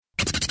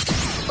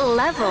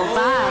Level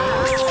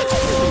vibes.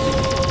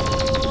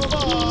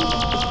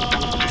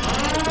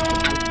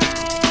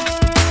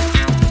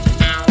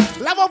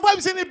 Level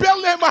vibes in the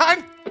building,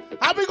 man.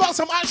 And we got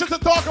some action to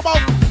talk about.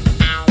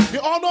 The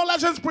All No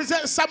Legends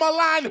present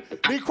Summerland,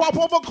 the Crop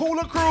Over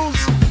Cooler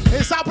Cruise.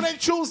 It's happening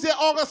Tuesday,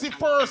 August the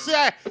 1st,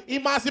 yeah.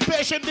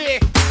 Emancipation Day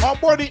on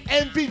board the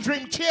MV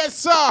Dream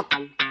Chaser.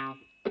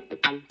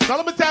 Now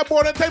let me tell you,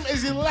 boarding time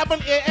is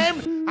 11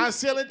 a.m. and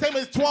sailing time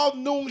is 12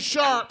 noon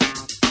sharp.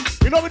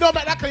 You know we don't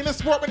make that kind of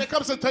sport when it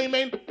comes to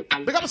timing.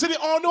 We come to the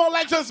All No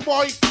Legends,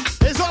 boy.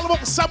 It's all about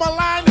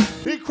Summerland,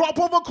 the Crop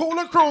Over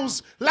Cooler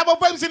Cruise. Level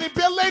vibes in the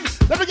building.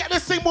 Let me get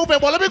this thing moving,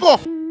 boy. Let me go.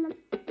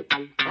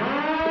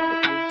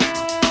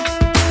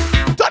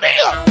 Turn it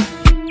up.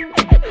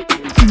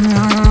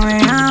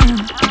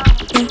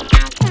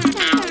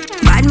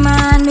 Bad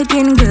man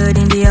looking good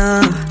in the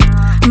air.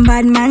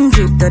 Bad man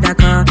drip to the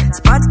car.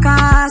 Sports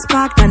cars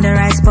parked on the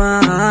right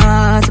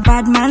spot.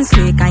 Bad man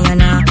slick and you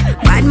know.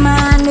 Bad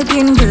man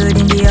looking good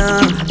in the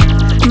air.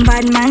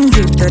 Bad man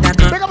drip to the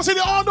car. Make up see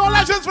the All No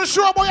Legends for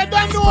sure, boy. You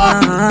don't know.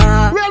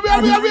 We got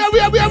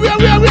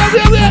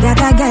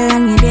a girl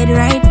on me bed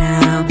right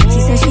now. She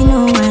says she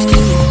know I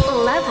live.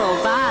 Level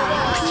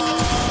vibes.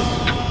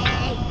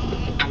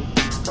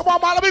 Come on,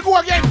 man. Let me go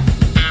again.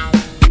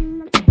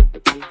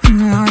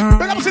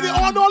 Make up see the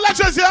All No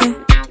Legends, yeah.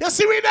 You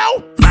see me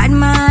now? Bad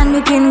man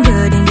looking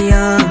good in the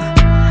air.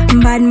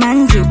 Bad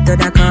man drip to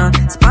the car.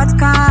 Sports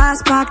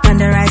cars parked on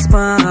the right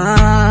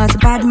spot.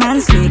 Bad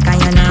man slick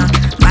and you know.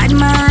 Bad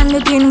man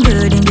looking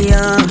good in the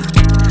air.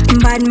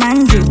 Bad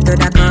man drip to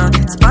the car.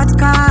 Sports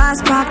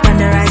cars parked on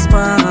the right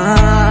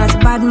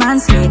spot. Bad man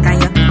slick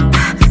and you.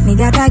 Me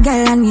got a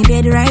girl on me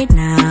bed right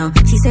now.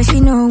 She says she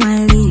know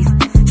I leave.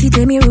 She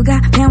tell me,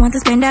 Ruga, me I want to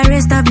spend the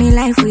rest of me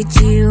life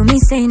with you. Me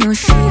say no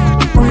shit. Oh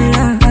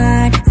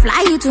Lord,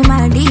 fly you to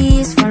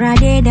Maldives for a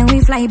day, then we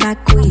fly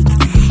back quick.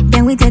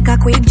 Then we take a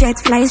quick jet,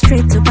 fly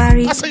straight to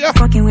Paris.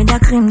 Fucking with the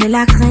creme de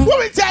la creme. What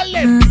we tell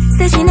them?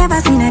 Say she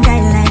never seen a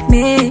guy like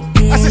me.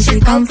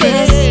 She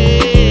confess.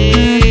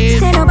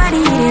 Say nobody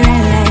hit it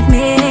right like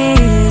me.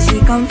 She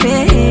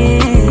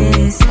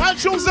confess. On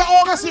Tuesday,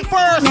 August the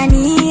 1st.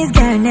 Nanny's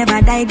girl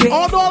never die great.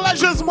 All No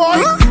Legends,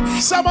 boy.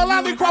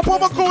 Summerland, the Crop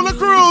Over Cooler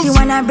Cruise. You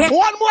wanna break?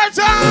 One more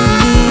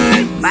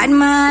time. Bad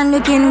man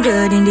looking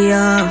good in the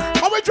air.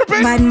 Are we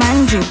tripping? Bad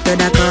man drip to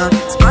the car.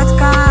 Sports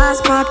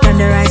cars parked on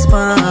the right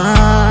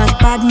spot.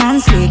 Bad man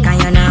slick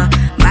and you know.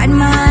 Bad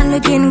man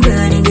looking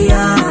good in the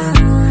air.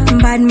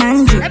 Bad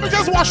man drip. Let me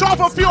just wash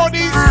off a few of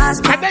these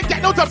and then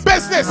get down to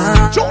business.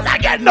 June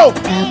again, no.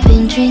 I've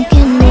been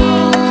drinking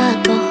more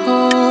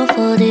alcohol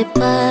for the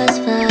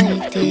past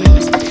 5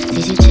 days.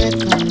 Did you check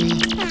on me?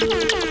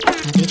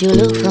 Or did you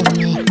look for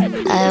me?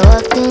 I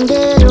walked in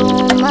the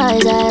room,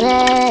 eyes are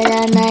red,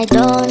 and I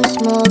don't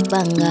smoke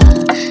banga.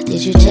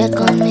 Did you check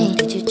on me?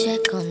 Did you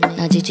check on me?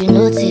 Now did you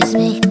notice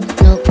me?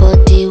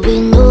 Nobody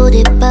will know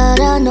the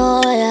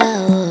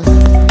paranoia of.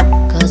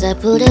 Cause I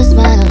put a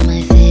smile on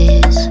my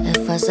face, a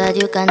facade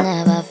you can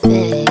never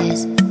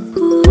face.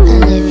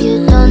 And if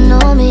you don't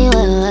know me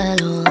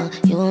well,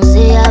 you won't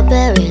see how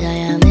buried I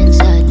am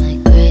inside my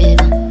grave.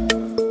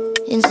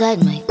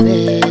 Inside my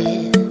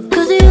grave.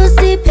 Cause you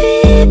see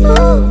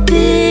people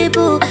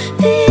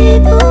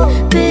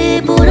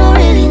don't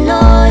really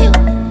know you.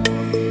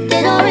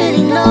 They don't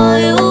really know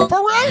you. For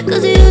real?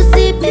 Cause you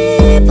see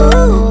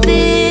people.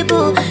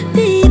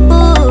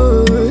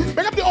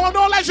 Make up the All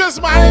No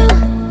Legends, man.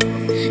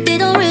 They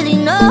don't really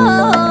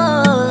know.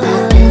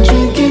 I've been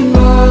drinking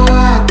more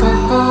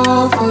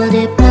alcohol for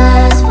the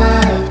past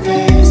 5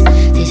 days.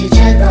 Did you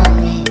check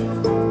on me?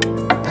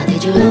 Or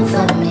did you look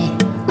for me?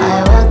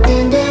 I walked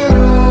in the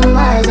room,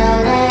 eyes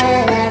are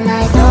red, and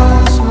I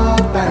don't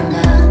smoke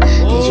banga.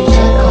 Did you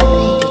check on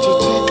me? Did you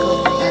check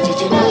on me? Or did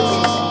you notice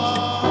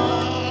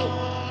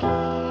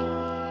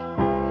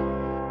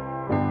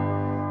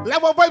me?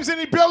 Level vibes in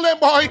the building,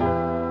 boy.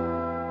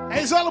 And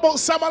it's all about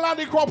Summerland,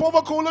 the Crop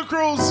Over Cooler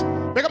Cruise.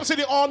 Make up to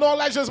the All No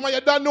Legends, man. You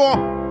don't know.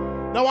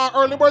 Now our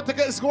early bird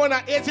ticket is going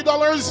at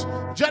 $80.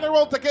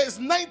 General ticket is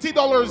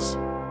 $90.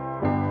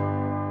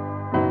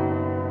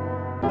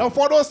 Now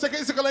for those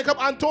tickets, you can link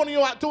up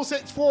Antonio at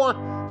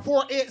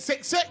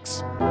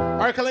 264-4866.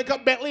 Or you can link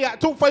up Bentley at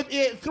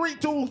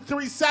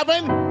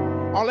 258-3237.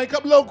 Or link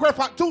up Lil Griff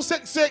at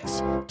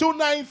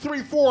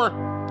 266-2934.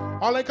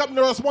 Or link up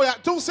Neros Boy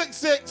at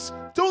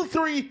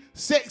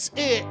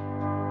 266-2368.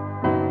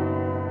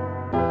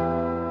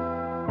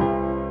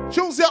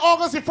 Tuesday,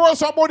 August the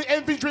 1st, on board the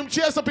MV Dream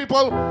Chaser,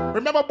 people.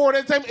 Remember,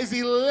 boarding time is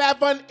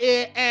 11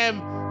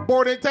 a.m.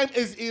 Boarding time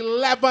is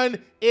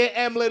 11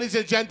 a.m., ladies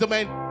and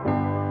gentlemen.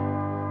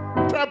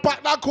 Try and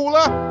pack that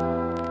cooler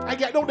and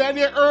get down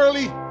there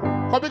early.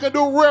 Because we can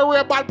do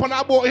real bad on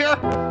that boat here.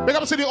 Big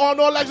up to the All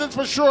No Legends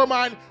for sure,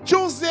 man.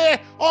 Tuesday,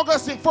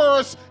 August the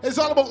 1st, is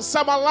all about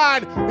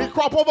Summerland. The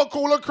Crop Over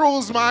Cooler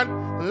Cruise, man.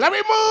 Let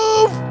me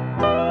move!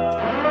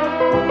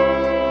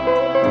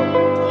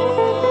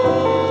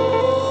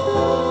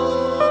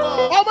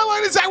 All my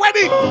ladies are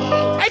ready.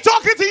 I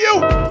talking to you.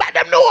 Let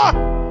them know.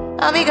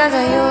 All because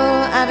of you,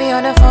 I be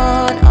on the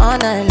phone all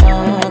night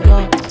long.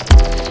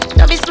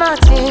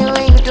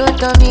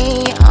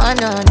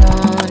 no.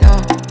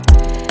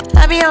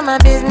 I be on my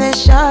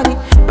business, shawty,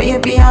 but you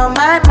be on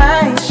my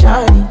mind,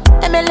 shawty.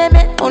 Let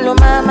me pull on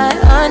my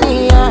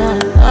honey,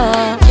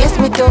 Kiss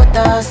me to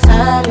the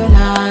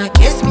cellular,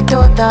 kiss me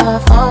to the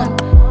phone.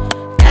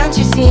 Can't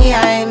you see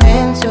I'm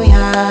into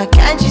ya?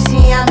 Can't you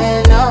see I'm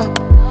in love?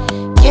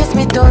 Kiss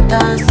me to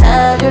the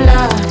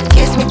cellular,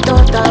 kiss me to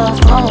the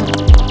phone.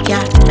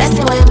 Yeah,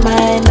 messing with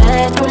my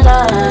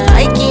medulla,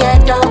 I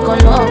can't talk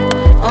alone.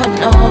 Oh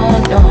no.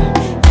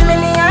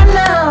 Emiliano,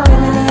 no.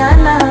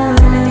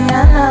 Emiliano.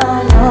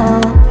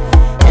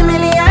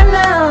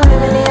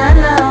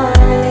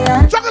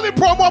 Juggle the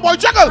promo, boy,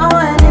 juggle.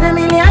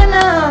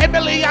 Emiliano,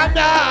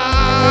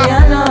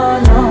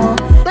 no.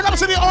 Big up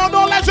to the All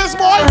No Legends,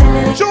 boy.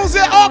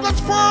 Tuesday,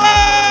 August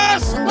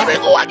 1st. Let me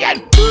go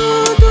again.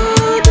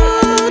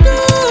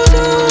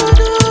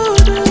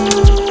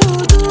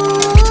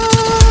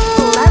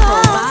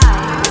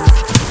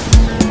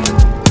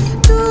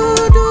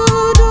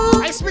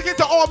 I'm speaking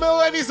to all my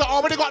ladies that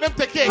already got them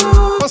tickets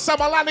for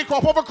Summerland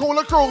crop over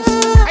Cooler Cruise.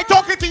 I'm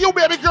talking to you,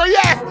 baby girl,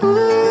 yeah.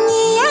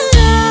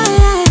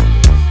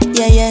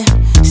 Yeah.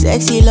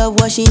 Sexy love,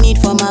 what she need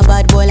for my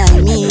bad boy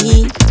like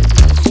me.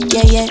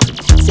 Yeah.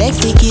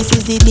 Sexy kiss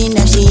is the thing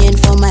that she ain't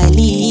for my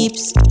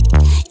lips.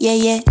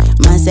 Yeah.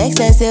 My sex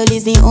herself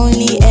is the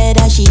only air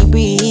that she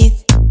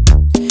breathes.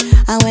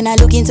 And when I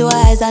look into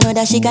her eyes, I know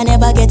that she can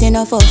never get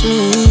enough of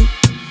me.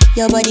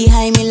 Your body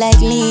high me like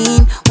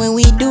lean. When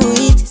we do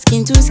it,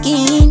 skin to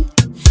skin.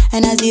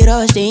 And as the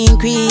rush they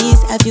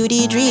increase, I feel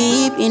the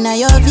drip in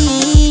your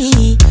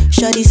V.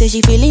 Shorty say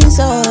she feeling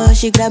so.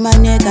 She grab my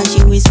neck and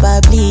she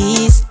whisper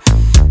please.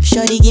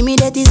 Shorty give me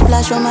that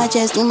splash from my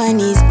chest to my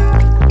knees.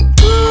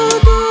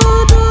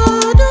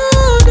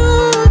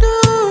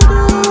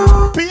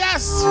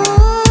 P.S.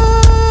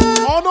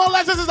 All No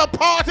Legends is a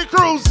party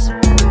cruise.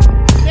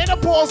 Ain't a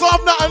pause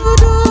off nothing.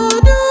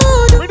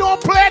 We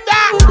don't play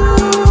that.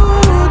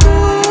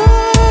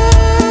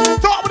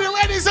 Talk with the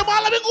ladies and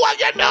let me go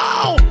again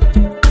now.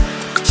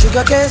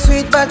 Sugar cane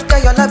sweet, but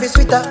your love is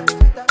sweeter.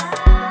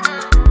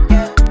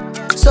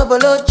 So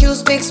below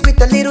juice mixed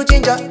with a little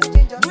ginger.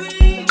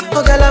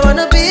 Oh girl, I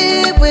wanna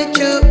be with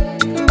you,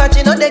 but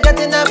you know they got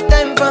enough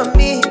time from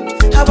me.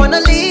 I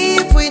wanna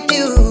live with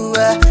you.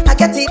 I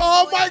get it.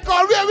 Oh my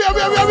God, where?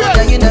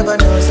 Yeah, you never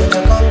know, say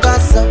you come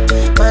gas up.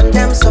 Man,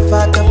 them so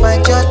far to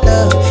find your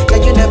love. Yeah,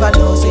 you never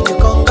know, say you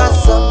come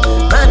gas up.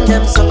 Man,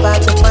 them so far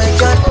to find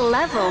your love.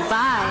 Level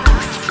vibes.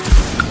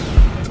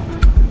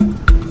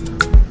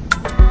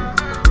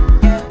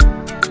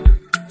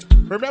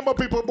 Remember,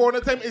 people,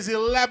 boarding time is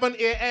 11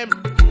 a.m.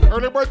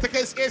 Early bird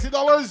tickets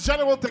 $80,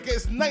 general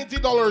tickets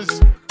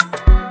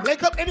 $90.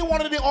 Link up any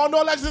one of the All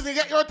No Legends and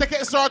get your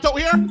ticket started out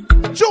here.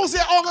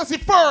 Tuesday, August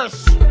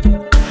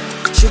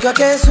 1st. Sugar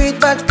cane sweet,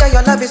 but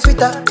your love is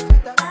sweeter.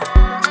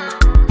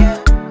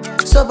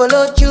 So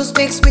below juice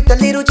mixed with a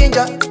little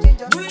ginger.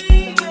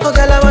 Oh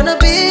girl, I wanna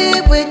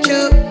be with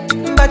you,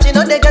 but you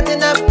know they got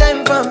enough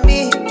time from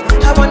me.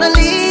 I wanna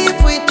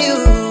live with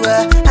you.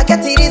 I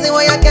get the reason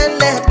why I can't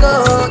let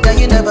go. Yeah,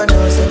 you never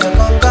know, say you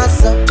come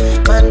gas up.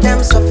 Man,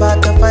 them so far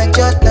to find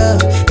your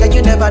love. Yeah,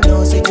 you never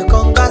know, say you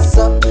come gas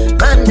up.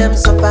 Man, them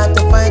so far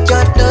to find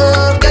your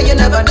love. Yeah, you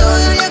never know,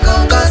 you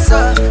come gas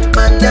up.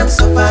 Man, them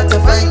so far to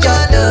find your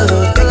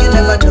love. Yeah, you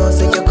never know,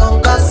 say you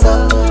come gas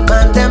up.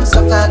 Man, them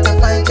so far to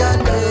find your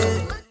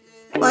love.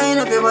 Wind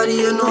up your body,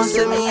 you know,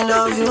 say me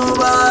love you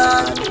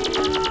bad.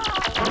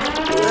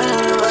 Wind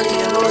up your body,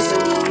 you know, say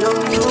me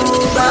love you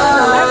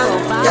bad.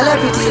 You're a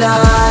pretty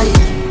lie.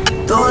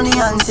 Tony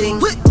and sing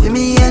with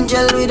me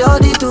angel with all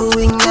the two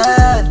wing,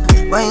 yeah.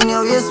 When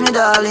you waist me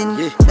darling,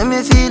 let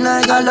me feel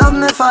like I love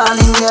me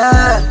falling,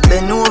 yeah.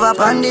 Bend over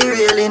on the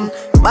railing,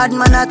 bad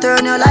man I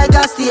turn you like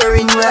a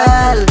steering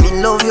wheel.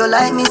 Me love you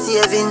like me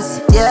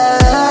savings, yeah.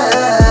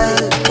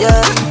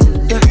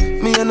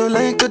 Me I no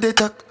like to dey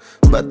talk,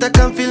 but I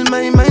can feel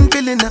my mind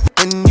feeling up.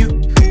 And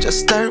you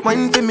just start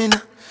whining for me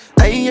now.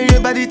 I hear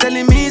your body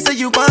telling me say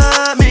you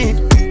want me.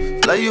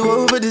 Fly you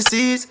over the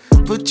seas,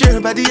 put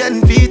your body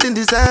and feet in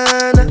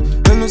designer.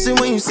 I know say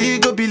when you see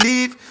go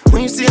believe,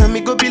 when you see me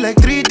go be like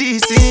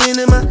 3D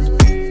cinema.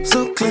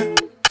 So clear,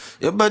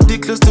 your body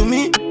close to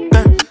me,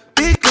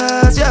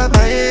 because you're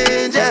my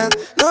angel.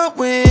 No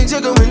wings,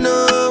 you're going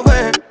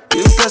nowhere.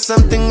 You got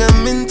something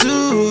I'm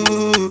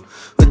into.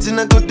 What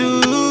I go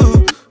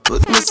do?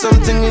 Put me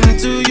something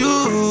into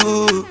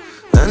you.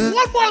 And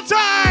one more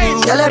time.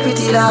 You're a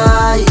pretty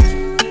light.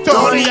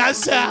 Tony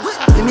answer.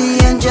 Give me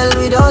angel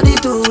with all the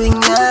two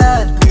wing,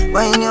 yeah.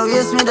 When you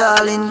waist me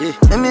darling,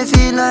 let me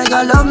feel like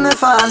I love me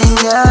falling,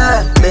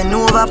 yeah. Bend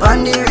over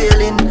on the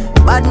railing,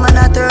 bad man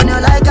I turn you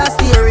like a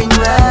steering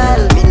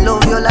wheel. Me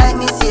love you like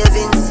me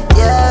savings,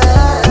 yeah.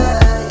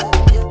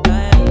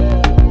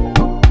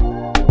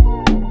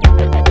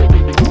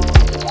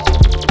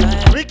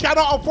 We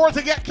cannot afford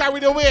to get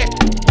carried away.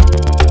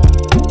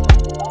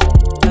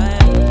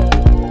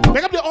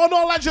 Pick up the All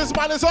No Legends,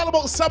 man. It's all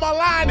about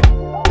Summerland.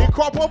 The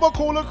Crop Over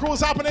Cooler Cruise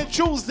happening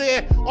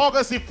Tuesday,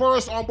 August the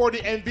 1st on board the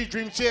NV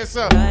Dream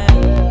Chaser.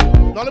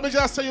 Now let me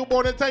just tell you,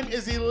 boarding time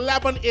is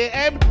 11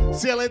 a.m.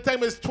 Sailing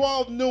time is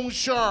 12 noon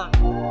sharp.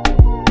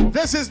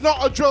 This is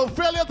not a drill.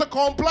 Failure to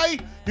comply,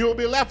 you will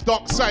be left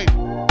dockside.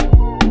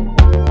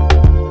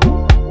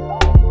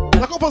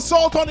 Look for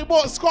salt on the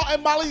boat, Scott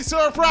and Mali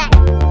surf rap.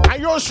 And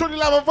yours should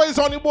 11 voice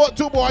on the boat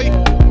too, boy.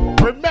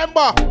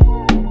 Remember,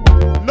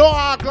 no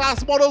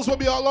glass models will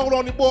be allowed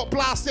on the boat,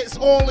 plastics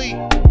only.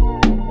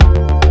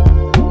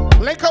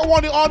 Link up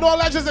one of the unknown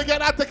legends and get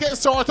that ticket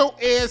sorted out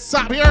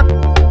ASAP here.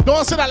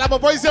 Don't say that, have a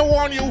voice they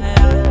warn you.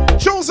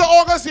 Tuesday,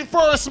 August the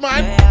 1st,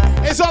 man.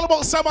 It's all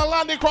about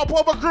Summerland, the crop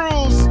over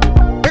cruise.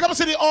 Pick up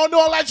to the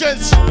unknown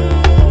legends.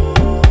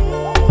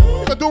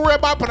 You can do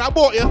red bag on that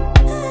boat, yeah?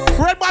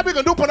 Red bag you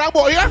can do on that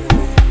boat, yeah?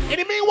 In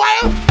the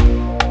meanwhile,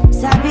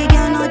 Sabi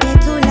girl no dey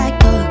too like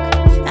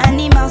talk.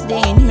 Animals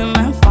they in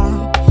human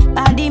form.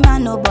 Body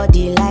man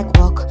nobody like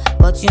walk,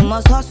 but you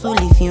must hustle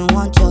if you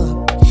want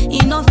job.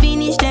 You no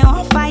finish they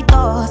won't fight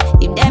us.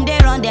 If them they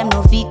run them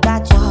no fit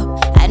catch up.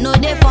 I know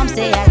they form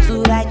say I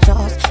too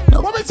righteous.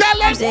 No what me tell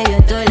them? say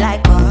you too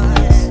like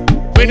us.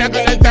 We not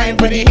got the time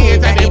for the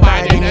hate and the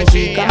bad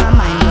energy. Got my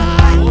mind on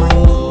my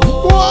money.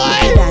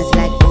 Make you dance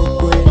like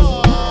broccoli.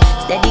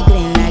 Steady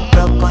green like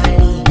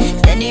broccoli.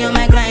 Steady on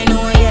my grind,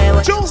 oh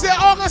yeah. Tuesday,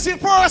 August the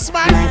 1st,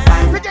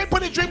 man. We can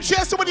put the dream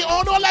chase to the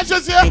unknown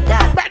legends here.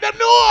 Let them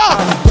know.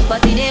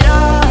 But he did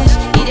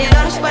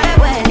rush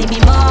well, it be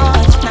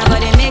much. Now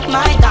gotta make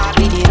my top,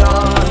 he did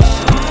rush.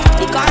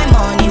 The kind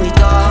money we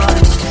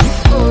touch.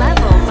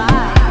 Level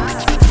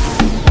vibes.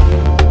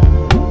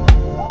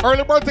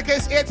 Early bird ticket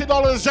is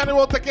 $80,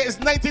 general ticket is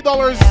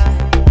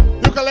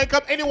 $90. You can link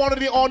up any one of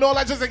the unknown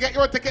legends and get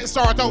your ticket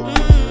started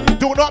out.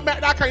 Do not make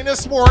that kind of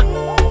sport.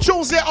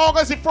 Tuesday,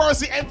 August the 1st,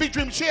 the MV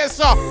Dream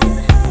Chaser.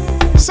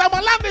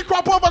 Summerland, the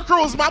crop over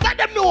cruise, man. Let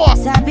them know.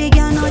 Sabi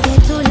girl no they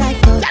too like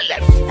us.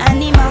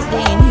 Animals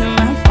they in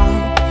human form.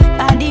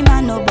 Body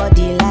man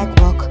nobody like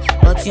walk,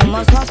 but you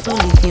must hustle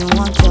if you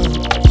want to.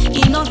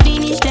 You no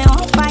finish they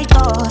won't fight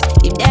us.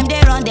 If them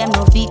they run them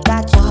no fit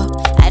catch up.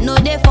 I know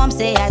they form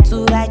say I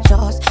too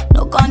righteous.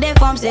 No con they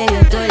form say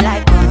you too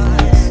like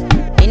us.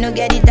 Me no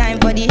get the time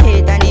for the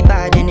hate and the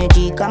bad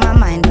energy. Got my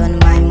mind on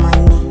my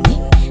money.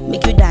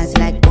 Make you dance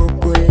like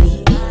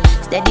broccoli.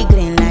 Steady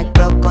green like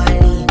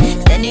broccoli.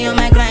 Steady on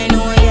my grind,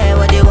 oh yeah.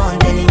 What they want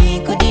telling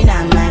me could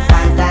deny my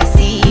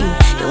fantasy.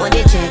 They want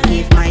to check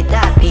if my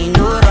tap ain't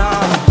no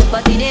wrong.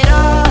 But he did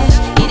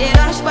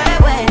rush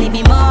well, it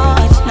be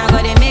much. Now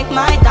gotta make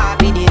my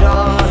tap, he did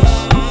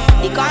rush.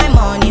 The kind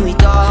money we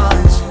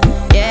touch,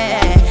 yeah.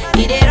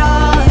 He did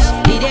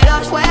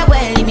rush well,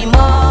 it be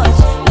much.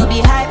 No be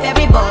hype,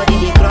 everybody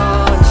they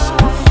crush.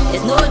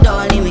 There's no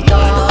darling we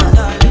touch.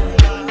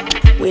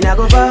 We not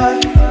go far,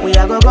 we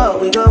a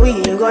go,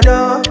 you go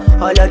know.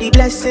 All of the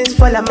blessings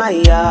fall on my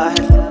yard.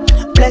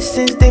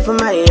 Blessings stay for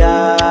my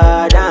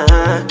yard,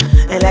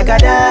 And like a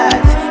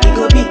dad, you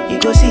go be, you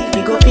go see,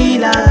 you go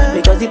feel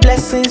because the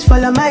blessings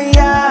fall on my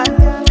yard.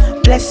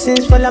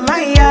 Blessings fall on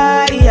my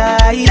yard,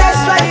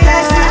 That's why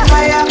I sip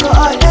my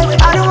alcohol.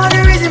 I don't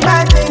wanna reason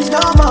bad things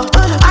no more.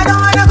 I don't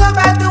wanna go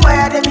back to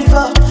where I did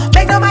before.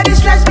 Make nobody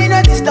stress me,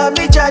 no disturb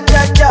me, cha.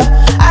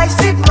 I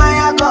sip my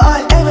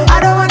alcohol. I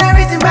don't wanna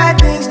reason bad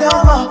things no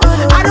more.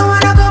 I don't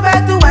wanna go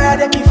back to where I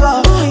did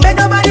before. Make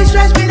nobody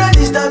stress me, no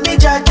disturb me,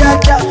 cha.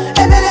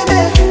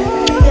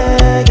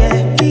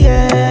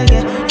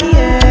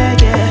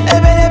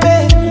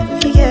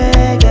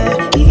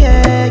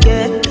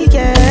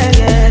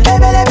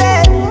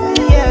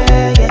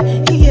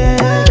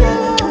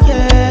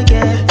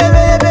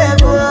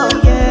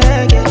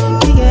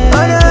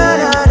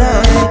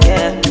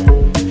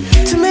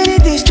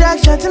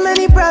 Too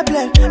many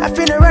problems. I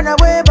feel to run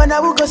away, but I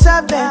will go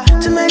solve them.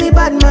 Too many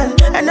bad men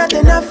and not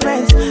enough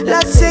friends.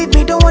 Lord save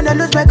me, don't wanna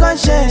lose my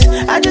conscience.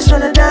 I just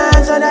wanna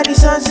dance under the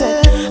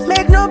sunset.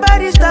 Make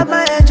nobody stop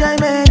my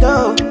enjoyment.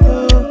 Oh,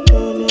 no.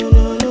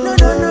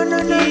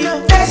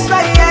 That's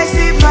why I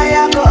sip my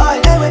alcohol.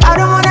 I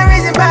don't wanna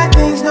reason bad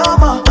things no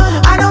more.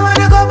 I don't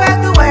wanna go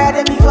back to where I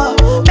did before.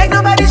 Make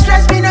nobody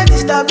stress me, not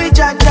disturb me,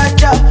 cha.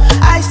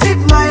 I sip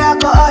my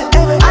alcohol.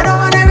 I don't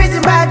wanna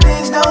reason bad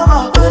things no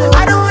more.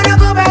 I don't wanna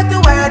go back to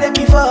where I did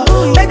before.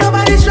 Make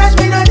nobody stress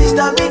me, not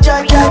disturb me,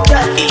 cha.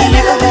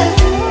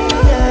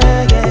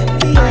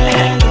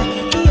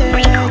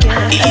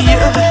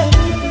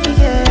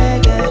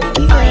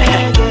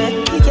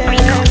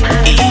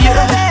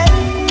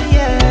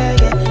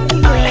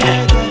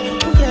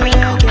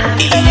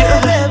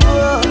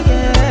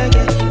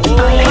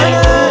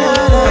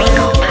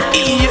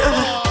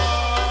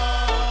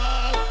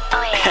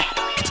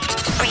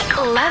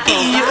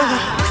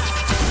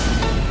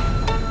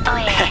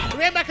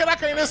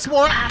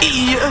 Sport.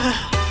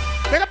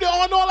 Pick up the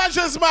unknown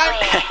legends, man.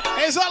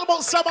 It's all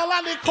about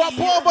Summerland, the crop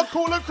over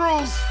cooler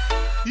cruise.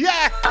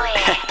 Yeah.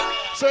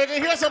 So you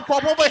can hear some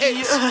crop over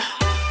hits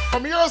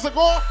from years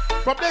ago,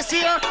 from this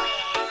year.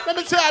 Let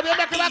me tell you, we're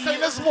making that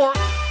kind of sport.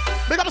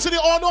 Pick up to the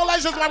unknown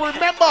legends, man.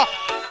 Remember,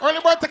 early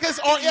bird tickets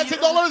are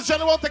 $80,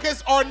 general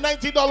tickets are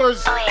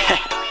 $90.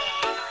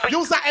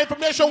 Use that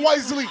information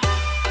wisely.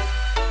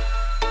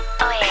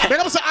 Big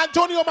up to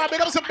Antonio, man.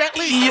 Big up to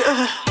Bentley.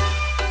 Yeah.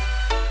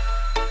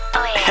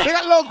 Big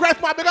up Little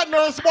Gref, man. Big up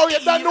Nurse Boy. You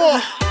don't know.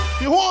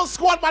 The whole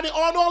squad, man. The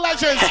All Know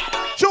Legends.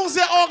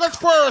 Tuesday, August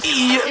 1st.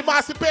 Yeah.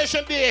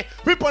 Emancipation Day.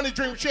 Rip on the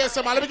Dream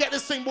Chaser, man. Let me get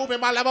this thing moving,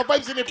 man. Let me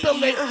vibes in the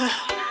building.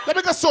 Let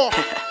me go so.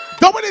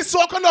 Don't be this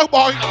soak on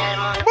boy.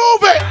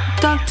 Move it.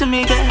 Talk to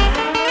me, girl.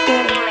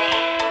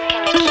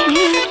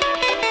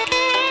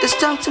 Just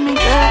talk to me,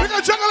 girl. We're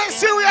gonna juggle it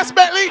serious,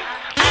 Bentley.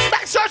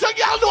 Make sure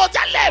y'all know what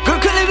tell them. Girl,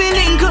 can we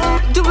link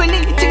up? Do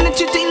anything that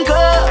you think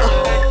of.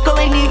 Go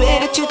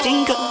anywhere that you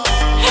think of.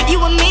 You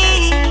and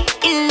me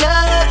in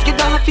love. You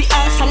don't have to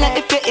answer like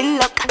if you're in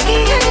luck.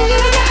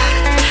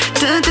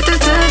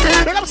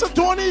 Big up some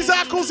Tony's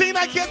Cuisine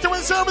and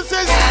Catering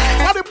Services.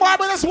 And the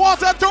Barbados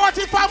Water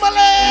Authority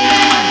family.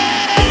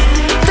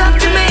 Talk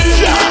to me.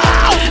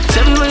 Yeah.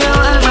 Tell me where you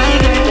are, my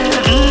girl.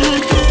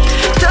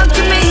 Talk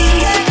to me.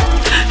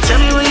 Tell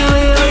me where you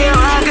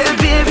are, girl,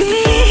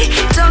 baby.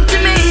 Talk to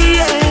me,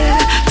 yeah.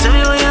 Tell me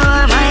where you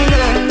are, my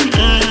girl.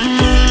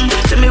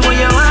 Tell me where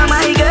you are,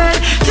 my girl.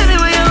 Tell me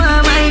where you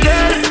are, my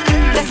girl.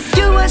 That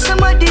you want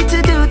somebody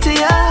to do to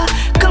you.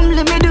 Come,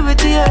 let me do it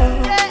to you.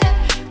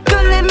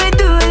 Come, let me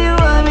do what you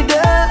want me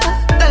to.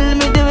 Come, let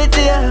me do it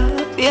to you.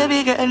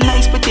 Baby girl,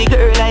 nice pretty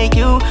girl like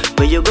you.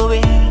 Where you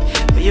going?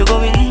 Where you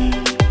going?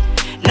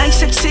 Nice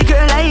sexy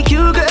girl like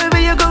you, girl.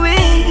 Where you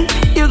going?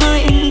 You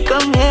going?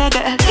 Come here,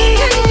 girl.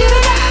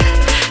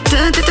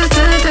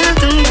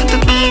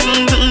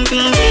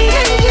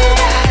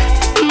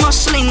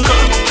 Muslim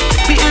girl,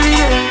 baby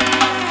girl.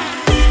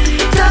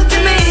 Talk to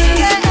me.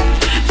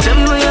 Tell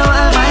me where you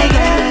are, my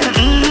girl.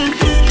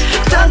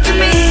 Talk to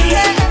me.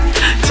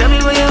 Tell me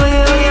where you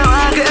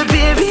are, girl,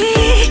 baby.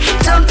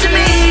 Talk to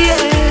me,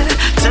 yeah.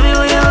 Tell me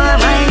where you are,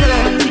 my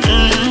girl.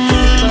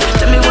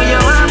 Tell me where you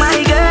are, my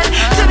girl.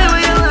 Tell me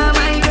where you are,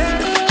 my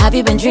girl. Have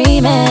you been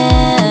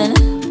dreaming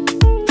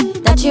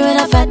that you're in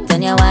a fat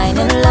and you're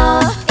whining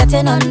low,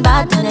 getting on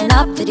bad, turning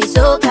up to the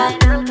soca?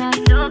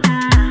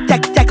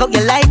 Take out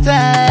your lighter.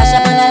 Flash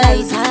up on the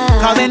lighter.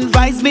 Come and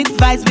vibes,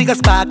 we got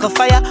spark of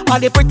fire. All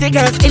the pretty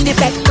girls in the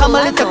back, come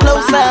a little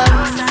closer.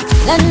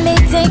 Let me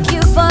take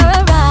you for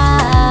a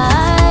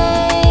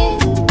ride.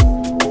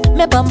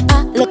 My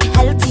bumper look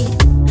healthy.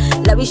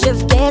 Let me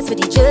shift gears for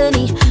the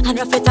journey and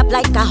rough it up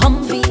like a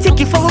Humvee. Take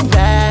you for a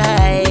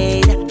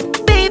ride,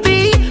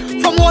 baby.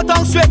 From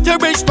Watertown straight to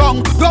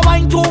Bridgetown. Go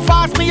wine too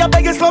fast, me I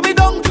beg you slow me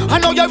down. I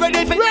know you're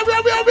ready for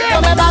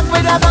Coming back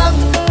with a bang,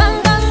 bang,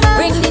 bang, bang.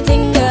 Bring the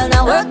thing, girl,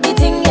 now work the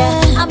thing,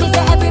 yeah. And me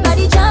say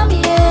everybody jam,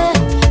 yeah.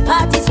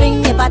 Party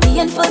swing, yeah, party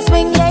in full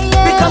swing, yeah,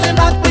 yeah. We coming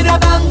back with a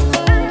bang.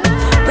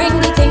 Bring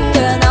the thing,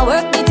 girl, now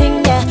work the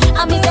thing, yeah.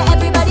 And me say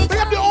everybody Big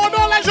up the All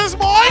Know Legends,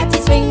 boy. party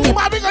swing, yeah.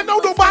 Man, big up no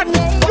bad.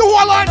 You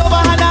hold on.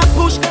 Over and up,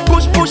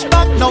 push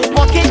back, no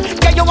walking.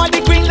 Get you on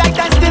the green light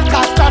and still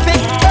cause traffic.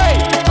 Hey,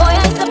 Boy,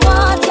 I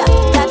support ya.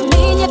 That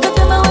mean you could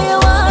do me where you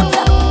want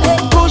ya. Hey.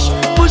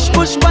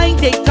 push, wine,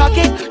 they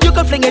talking. You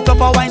can fling it up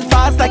or wine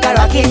fast like a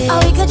rocket. Or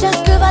we could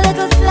just groove a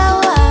little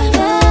slower,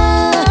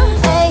 yeah.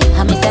 Hey,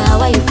 I me say, how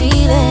are you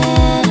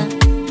feeling?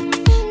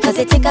 Cause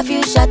you take a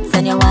few shots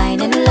and you're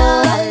whining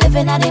low. You're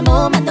living at the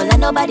moment, don't let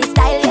nobody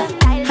style ya.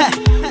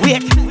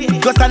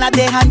 Wait, go stand at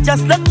the hand,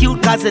 just look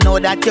cute, cause you know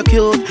that you're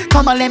cute.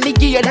 Come on, let me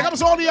give you Big that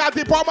up all the art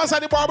departments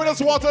and the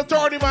Barbados Water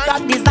Authority,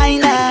 man.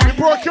 designer. The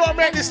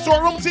procurement, the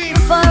storeroom team,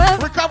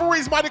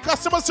 recoveries by the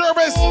customer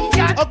service,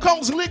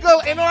 accounts legal,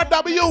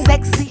 NRW,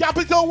 Sexy.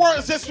 capital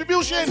works,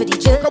 distribution,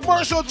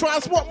 commercial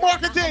transport,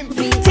 marketing,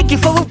 Take you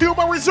for a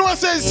human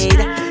resources,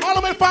 all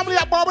of my family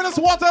at Barbados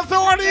Water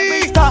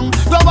Authority. tongue.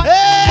 Go back,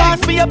 Hey.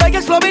 fast me, I beg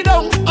you slow me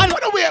down. And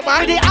What the way,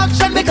 man? with the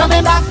action, we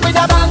coming back with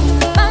a bang.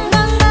 Bang,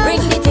 bang, bang.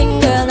 Bring the thing,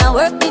 girl, now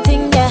work the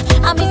thing, yeah.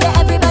 And me say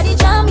everybody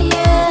jam,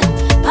 yeah.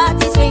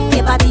 Party swing,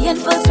 yeah, party in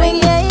full swing,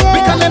 yeah, yeah.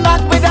 We coming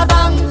back with a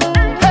bang.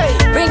 Hey,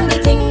 Bring the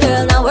thing,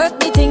 girl, now work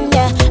the thing,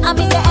 yeah. And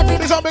me say everybody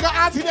This is big up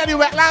Auntie Nelly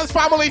Wetlands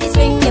family.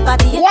 swing, yeah,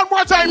 party in One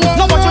more time. yeah,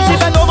 no much yeah. she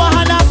bend over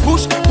and up,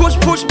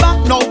 push back,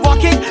 no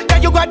walking.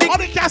 Can you grab the All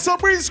the Castle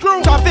Breeze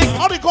crew, traffic?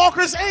 all the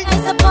Gawkers Inc. I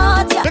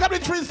support ya. Big up the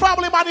Trees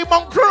family, man, the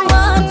Monk crew,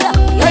 Want ya,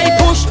 Hey, yeah.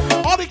 push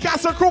all the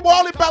Castle crew,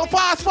 all the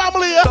Belfast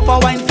family. up or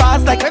wine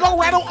fast like They go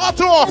right on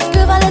Otto. Just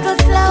groove a little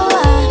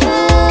slower.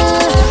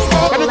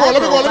 Let me go.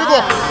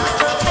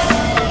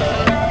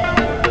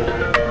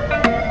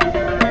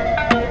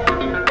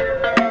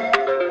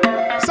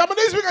 Some of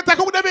these we can take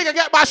with them, we can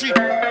get bashy.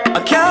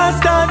 I can't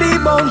stand the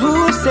bone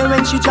who say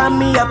when she jam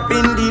me up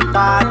in the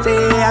party.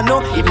 I know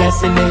he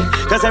blessing me,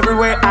 cause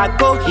everywhere I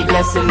go, he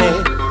blessing me.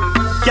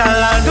 Girl,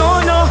 I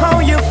don't know how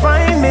you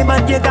find me,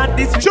 but you got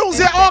this.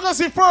 Tuesday, August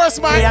the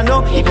 1st, I man.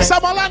 know he blessing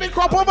Summerland and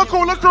crop over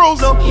cooler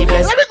cruise. he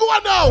bless. Let me go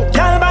on now.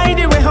 Girl, by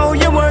the way how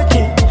you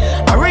working,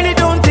 I really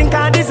don't think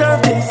I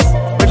deserve this.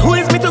 But who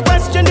is me to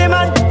question the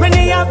man when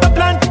he have a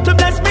plan to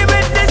bless me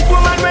with this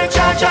woman? When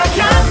Cha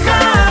can't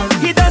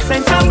come, he does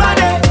send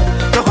somebody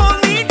to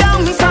hold me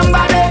down,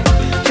 somebody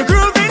to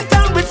groove in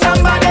town with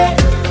somebody.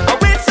 I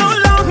wait so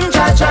long,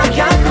 Cha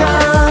can't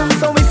come,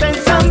 so we send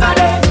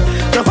somebody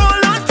to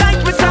hold on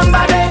tight with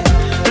somebody,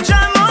 to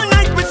jam all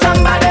night with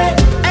somebody.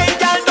 Hey,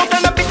 girl, don't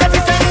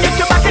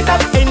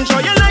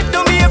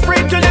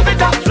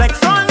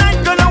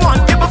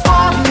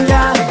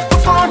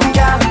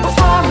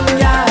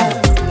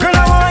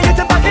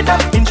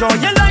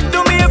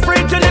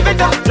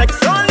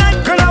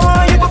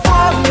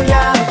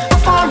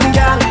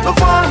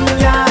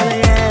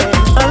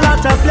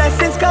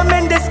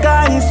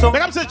so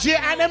Big up to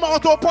J&M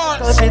Auto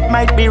Parts. cause it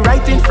might be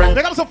right in front.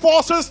 Big up to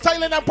Foster's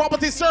Styling and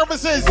Property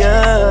Services.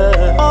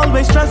 Yeah,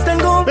 always trust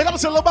and go. Big up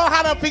to Lubba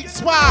Hannah Feet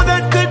Spa.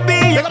 That could be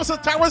Big up to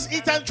Tyrus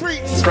Eat and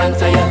Treats. front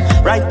of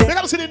you, right Big there.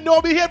 up to the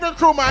No Behavior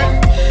crew,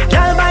 man.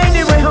 Girl, by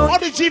the way, how All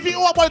the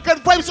GVO boy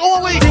good vibes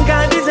only. think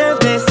I deserve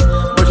this?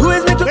 But who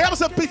is me to Big up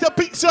to Peter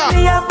Pizza.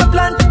 me have a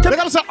plan to Big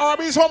up to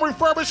Arby's Home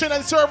Refurbishing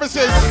and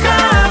Services.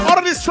 All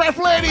of these strength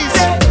ladies.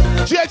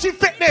 GG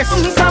Fitness.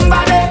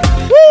 somebody?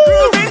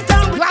 Woo! Moving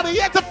down with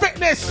Gladiator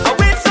Fitness. I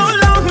wait so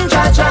long,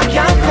 Jaja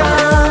can't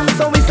come.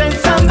 So we send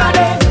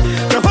somebody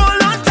to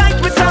hold on tight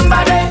with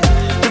somebody,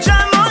 to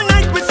jam all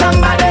night with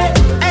somebody.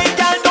 Hey,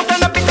 girl, don't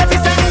turn up because he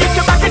send you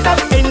to back it up.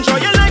 Enjoy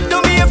your life,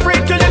 don't be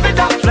afraid to live it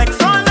up. Flex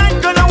all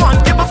night, gonna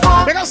want you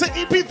before. Big up to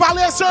EP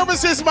Valley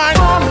Services, man.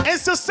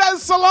 It's the Cell I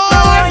Salon.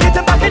 want you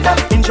to back it up.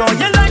 Enjoy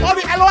your life. All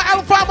the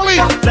LOL family.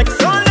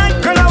 Flex all night,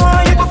 girl, I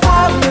want you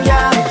before.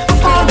 Yeah,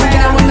 before we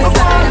get on the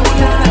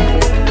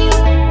side.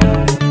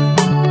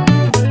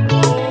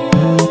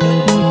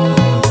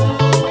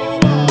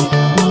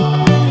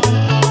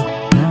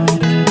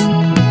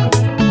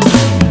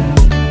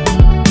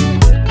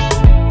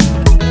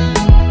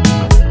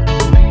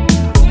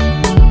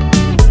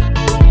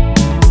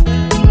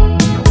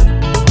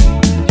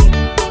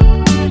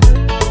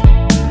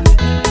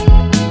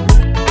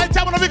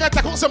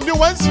 Some new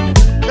ones.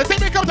 The thing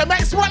may come to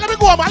next one. Let me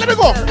go, man. Let me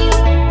go.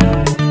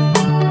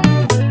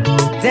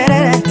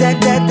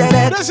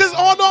 This is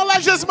all no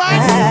legends,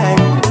 man.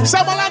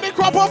 Summerland, the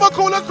crop over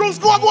cooler cruise.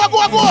 Go, go,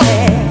 go, go.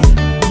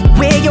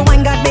 Where you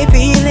ain't got me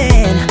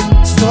feeling,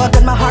 so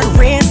got my heart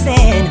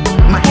racing,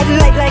 my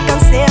head like I'm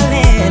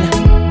sailing.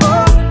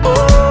 Oh,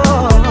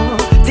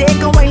 oh,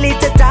 take a while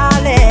later,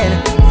 darling.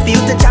 Feel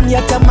the jam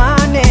you're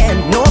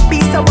demanding. No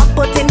piece of what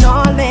putting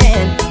all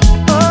in.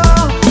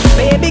 Oh,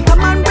 baby,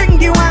 come on, bring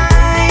the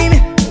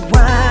wine,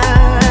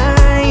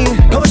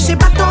 wine. No shit,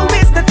 but don't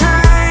waste the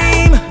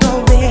time.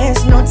 Don't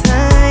waste no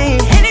time.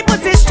 Any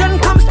position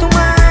comes to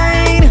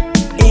mind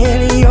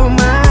in your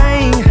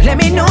mind. Let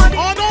me know.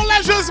 All no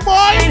legends,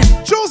 boy.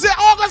 Tuesday,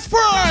 August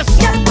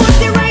 1st. Yeah,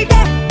 put it right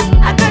there.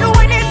 I gotta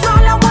win, it's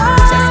all I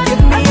want. Just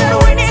give me, I gotta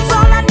win, it's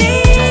all I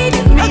need.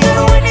 I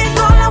gotta win, it's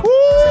all I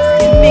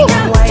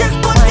want. Just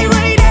put it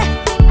right there.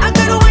 I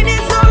gotta win,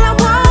 it's all I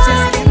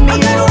want. I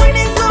gotta win,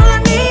 it's all I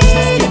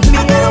need.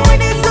 I gotta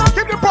win, it's all.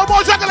 Keep the promo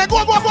juggling.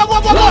 Go, go, go, go,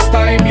 go, go. Last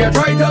time you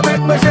tried to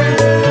make me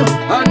shame,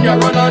 and you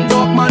run and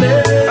talk my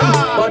name.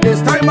 But this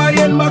time I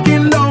ain't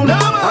backing down.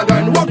 I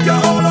can walk you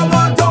all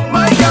over talk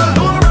my girl.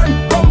 Don't run,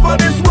 come for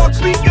this walk,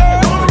 sweet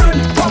girl. Don't run,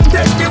 come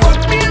take the walk,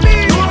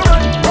 baby. Don't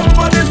run, come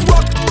for this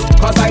walk,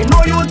 cause I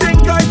know you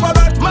think I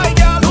forgot my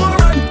girl. Don't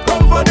run,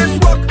 come for this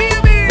walk,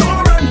 baby.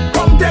 Don't run,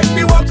 come take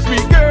the walk,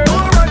 sweet girl.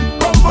 Don't run,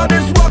 come for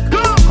this walk,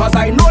 cause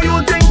I know you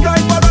think I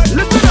forgot.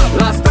 Listen up,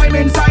 last time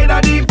inside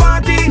of the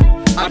party,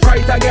 I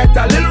tried to get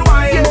a little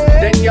wine.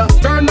 Then you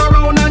turn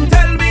around and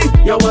tell me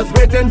you was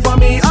waiting for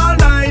me all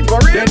night. For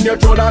real. Then you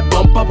throw that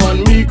bump up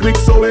on me quick,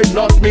 so it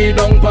knocked me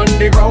down on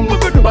the ground.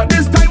 But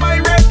this time I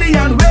ready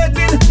and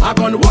waiting. I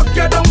gonna walk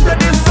you down to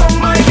this song,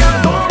 my girl.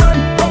 Don't run,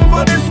 come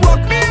for this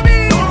walk,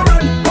 baby. Don't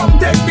run, come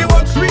take the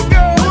walk, sweet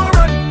girl. Don't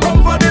run, come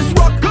for this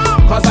walk,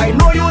 cause I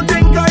know you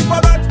think I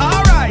forgot.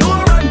 Alright.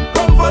 Don't run,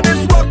 come for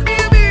this walk,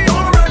 baby.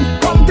 Don't run,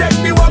 come take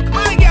the walk,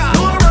 my girl.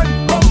 Don't run,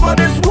 come for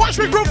this walk. Watch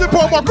me groove the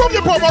promo. Groove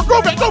the promo.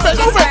 Groove it, groove it,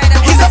 groove it.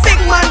 He's a big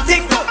man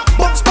thing,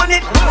 box on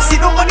it. See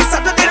no money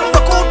Saturday,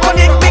 rock out on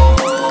it.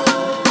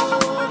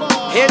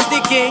 Here's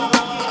the king.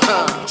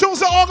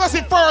 Tuesday, August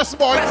the 1st,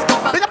 boy.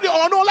 Pick up the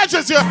all no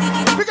legends here.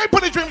 We can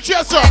put the dream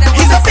chaser.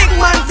 He's a big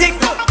man thing,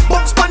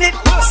 box on it.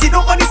 See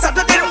no money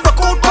Saturday, rock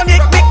out on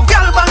it. Big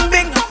gal bang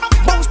bang,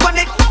 bounce on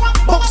it.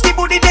 Box the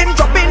booty then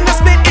drop in the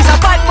spin. It's a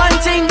bad man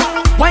thing,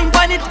 wine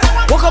pan it.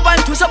 Walk up and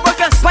twist up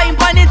workers, wine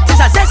pan it.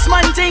 It's a zest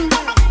man thing,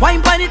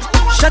 wine pan it.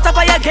 Shut up,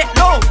 I get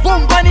low,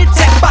 boom pan it.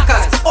 Take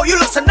backers, oh you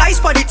look so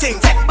nice body thing.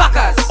 Take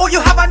backers, oh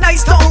you have a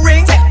nice long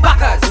ring. Take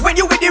backers, when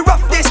you with the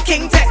roughness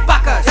king. Take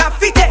backers, have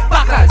feet take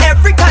backers.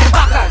 Every time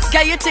backers,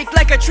 Girl, you tick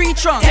like a tree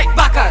trunk. take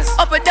backers.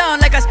 Up and down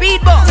like a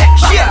speed bump.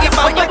 Shake your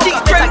bum, your things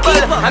tremble.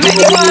 I make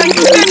you want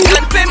bend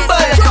and pimple.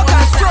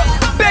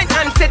 Bend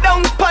and sit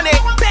down pon it.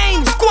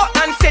 Bang, squat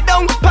and sit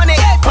down pon it.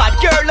 Bad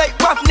girl like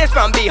roughness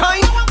from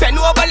behind. Bend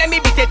over, let me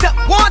beat it up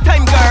one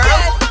time,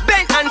 girl.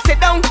 Bend and sit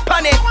down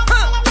pon it.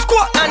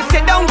 Squat and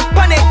sit down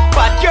pon it.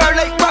 Bad girl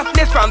like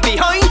roughness from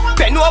behind.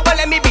 Bend over,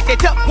 let me beat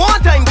it up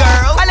one time,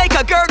 girl. I like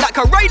a girl that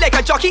can ride like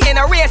a jockey in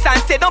a race and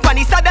sit down on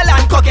the saddle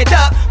and cock it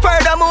up.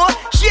 Furthermore,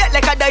 shit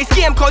like a dice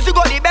game, cause you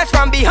got the best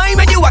from behind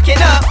when you walking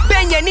up.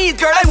 Bend your knees,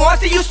 girl, I want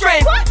to see you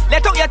strength.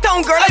 Let out your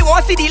tongue, girl, I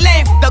want to see the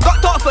length. The got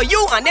talk for you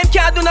and them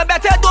can't do no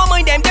better. Don't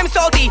mind them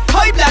salty.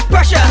 High blood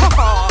pressure.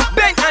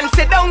 Bend and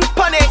sit down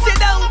pon it. Sit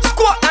down.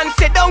 Squat and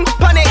sit down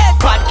pon it.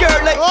 Bad girl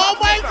like Oh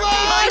my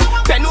God.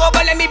 bend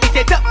over, let me beat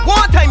it up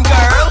one time,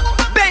 girl.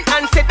 Bend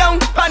and sit down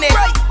pon it.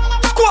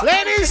 Squat,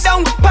 Ladies, sit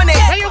down pon it.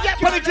 when you get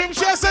for the dream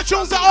chaser,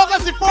 Tuesday,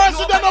 August the 1st,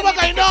 you don't know what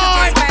going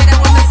on.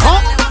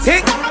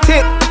 Tick,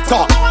 tick,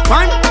 tock.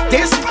 Man,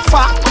 this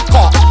fat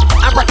cock.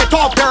 And break it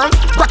off, girl.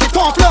 Break it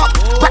off, look.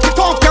 Break it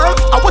off, girl.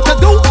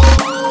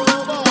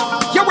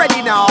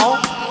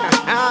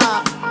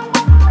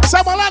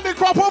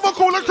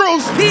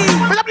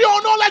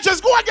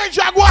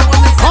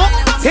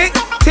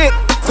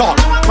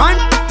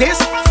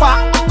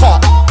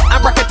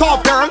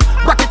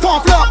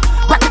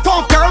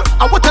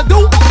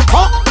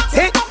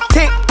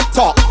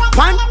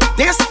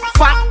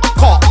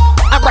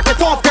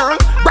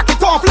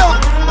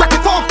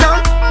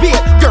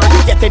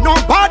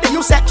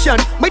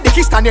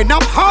 and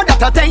enough hard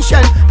at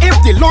attention. If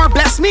the Lord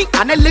bless me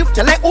and I live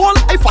till I old,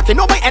 I fucking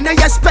know my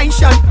NAS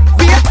pension.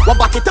 Wait, well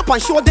back it up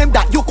and show them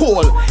that you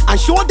cool, and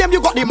show them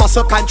you got the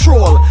muscle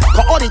control.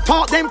 Cause all the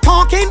talk them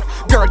talking,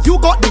 girl you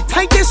got the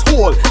tightest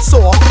hole.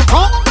 So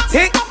talk,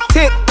 tick,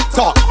 tick,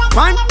 talk,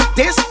 man,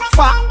 this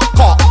fat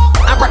cock.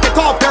 And break it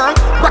off, girl,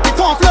 break it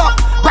off, look,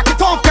 break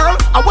it off, girl.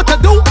 And what to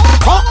do?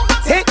 Talk,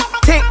 tick,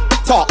 tick,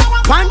 talk,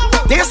 man,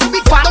 this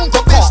fat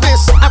cock.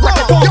 And break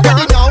it off,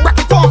 girl, break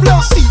it off,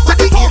 look. C to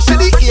the A to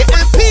the A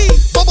and P.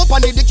 Bob up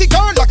on the dicky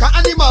girl like an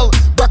animal.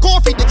 Break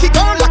off the dicky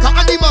girl like an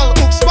animal.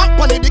 Hook smack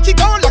on the dicky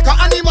girl like an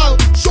animal.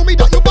 Show me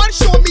that you bad,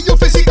 show me your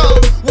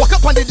physical. Walk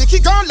up on the dicky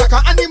girl like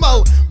an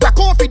animal. Break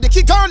off the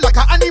dicky girl like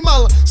an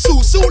animal. Sue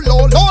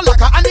low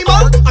like an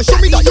animal. And show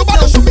me that you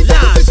bad, show me that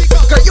you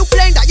physical. Girl, you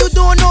playing that you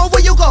don't know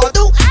what you gotta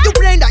do. You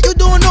playing that you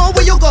don't know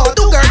what you gotta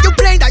do. Girl, you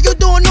playing that you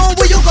don't know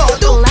what you gotta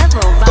do.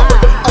 Level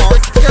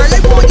vibes. Girl, I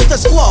want you to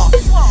squat.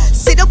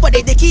 Sit up on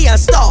the dicky and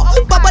start.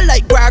 Bubble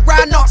like gra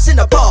nuts in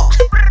the bar.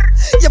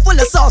 You're full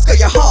of sauce, girl,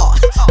 you're hot.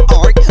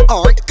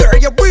 Alright, girl,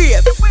 you're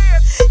brave.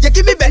 You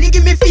give me belly,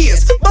 give me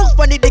face. Bounce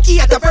on the dicky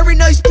at a very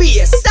nice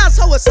pace. That's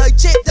how a side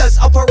chick does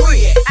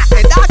operate.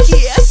 In that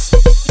case,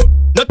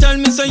 no tell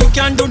me so you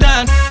can't do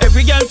that.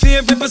 Every girl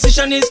favorite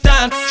position is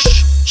that.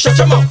 Shh, shut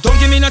your mouth, don't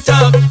give me no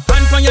talk.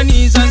 Hand on your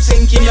knees and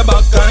sink in your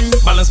back and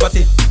balance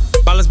body.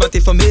 Balance body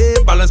for me,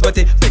 balance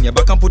body. Bend your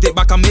back and put it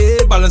back on me,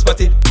 balance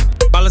body.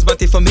 Balance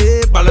body for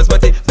me, balance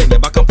body. Bend your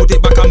back and put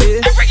it back on me.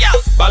 Every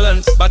girl,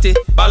 balance body,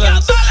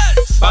 balance,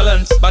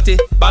 balance body,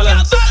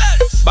 balance,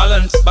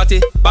 balance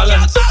body,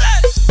 balance,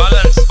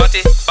 balance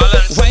body,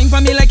 balance. Wine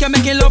for me like you're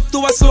making love to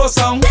a slow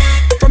song.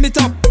 From the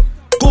top,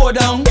 go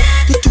down.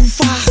 You're too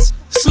fast,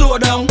 slow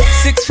down.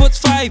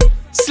 6'5",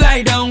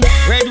 slide down.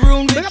 Red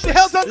room. Big up the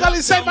Hilton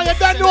Gully segment, you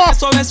done know.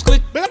 So let's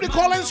quick. Big up the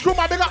call-ins crew,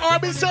 man. Big up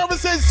RB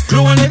services.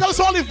 Glue on it. Big up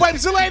all the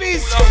vibes, the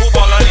ladies.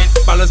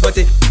 Balance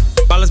body.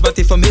 Balance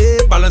body for me,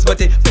 balance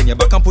body. Bend your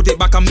back and put it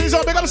back on me. These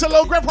are big up to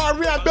low grip for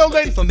real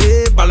building. For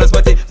me, balance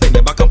body. Bend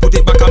your back and put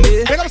it back on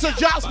me. Big up to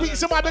Josh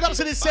Beats, man. Big up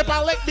to the Sip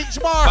and Lake Beach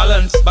Bar.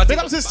 Balance body. Big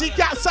up to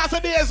Seacat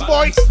Saturdays,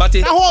 boys.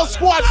 Body. The whole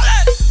squad.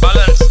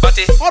 Balance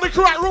body. All the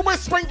crew at Rumor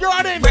Spring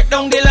Garden. Break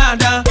down the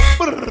ladder.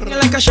 You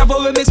like a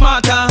shovel with me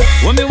smarter.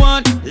 What me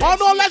want? All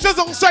no legends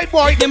on site,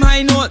 boy. Them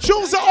high note.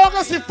 Tuesday,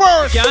 August the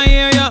 1st. Can't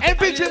hear ya.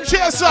 MP Jim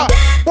Chaser.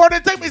 For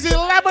the time is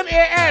 11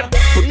 a.m.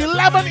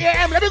 11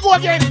 a.m. Let me go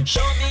again.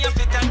 Show me your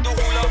fit and do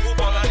hula hoop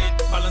all on it.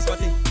 Balance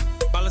body.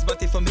 Balance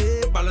body for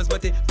me. Balance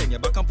body. Bend your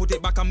back and put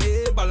it back on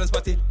me. Balance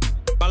body.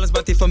 Balance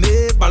body for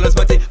me. Balance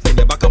body. Bend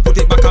your back and put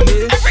it back on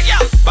me.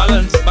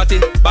 Balance body.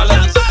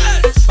 Balance.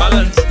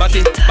 Balance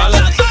body.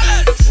 Balance.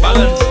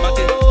 Balance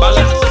body.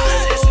 Balance.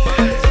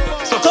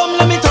 So come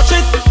let me touch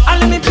it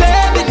and let me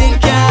play with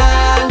it,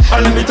 girl.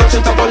 And let me touch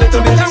it up a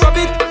little bit and rub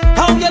it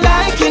how you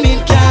liking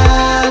it,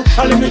 girl.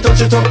 And let me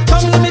touch it up.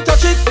 Come let me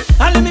touch it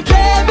and let me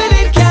play with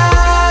it,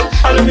 girl.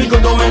 And let me go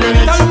down in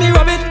it. And let me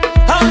rub it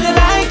how you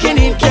liking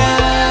it,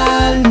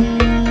 girl.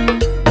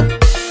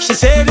 She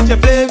said if you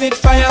play with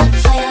fire,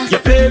 you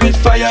play with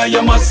fire,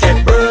 you must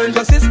get burned.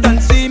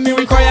 Consistency me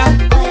require.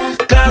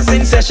 Class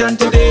in session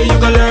today you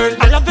gonna learn.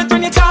 I love it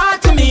when you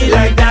talk to me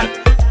like that.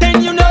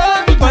 Then you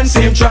know we on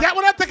same track. Get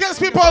what up against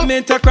people.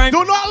 Commit a crime.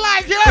 Do not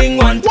like it. Thing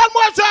one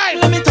more time.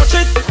 Let me touch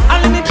it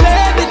and let me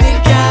play with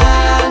it,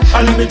 girl.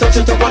 And let me touch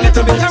it up a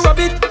little bit and rub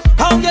it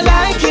how you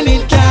liking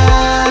it,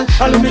 girl.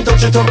 And let me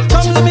touch it up.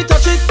 Come let me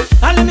touch it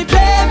and let me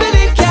play with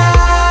it,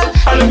 girl.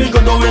 And let me go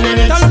down in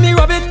it. And let me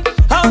rub it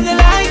how you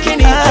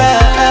liking it,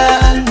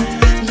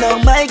 girl. now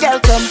my girl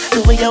come,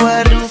 do what you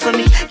wanna do for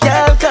me.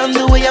 Girl come,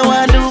 do what you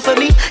wanna do for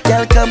me.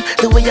 Girl come,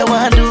 do what you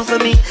wanna do for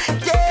me.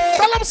 Yeah.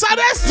 Tell them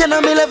Sadis. You know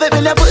me love it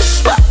when you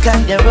push back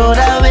and you roll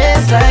that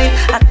waistline.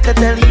 I could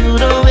tell you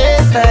don't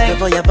waste time.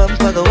 Before your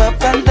bumper go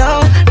up and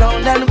down,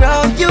 round and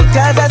round. You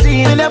cause I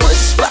see when you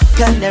push back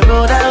and you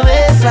roll that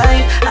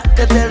waistline. I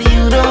could tell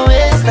you don't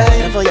waste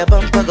time. Before your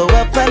bumper go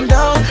up and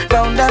down,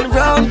 round and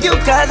round. You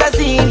cause I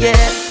see, yeah.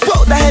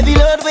 Whoa, the heavy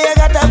load where you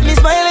got have me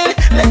smiling.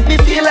 Make me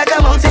feel like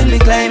a mountain me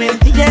climbing.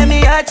 Yeah,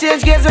 me heart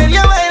change gears when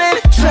you're whining.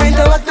 Trying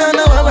to walk down,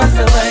 know I want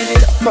to survive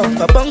it.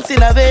 Bumper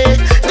bouncing away.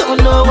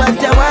 Don't know what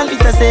you want me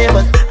to say,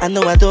 but I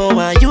know I don't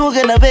want you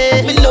gonna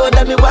be. Me know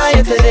that me want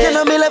you today. You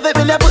know me love it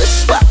when you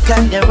push back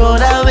and you roll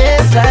that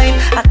waistline.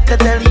 I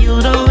could tell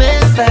you don't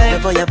waste time.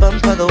 Before your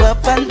bumper go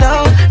up and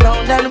down,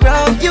 round and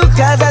round. You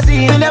cause I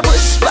see when you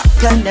push back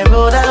and you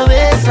roll that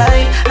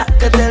waistline. I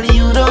could tell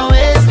you don't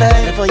waste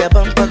time. Before your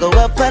bumper go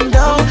up and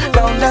down,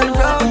 round and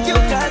round. You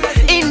cause I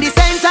see. In the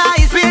center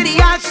is where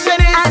the action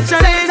is. Action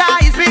center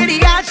is where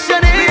the action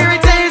is.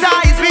 Spirit center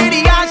is where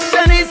the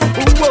action is.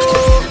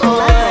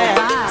 Whoa.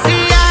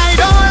 See, I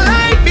don't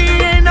like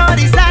being on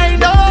the side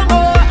no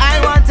more. I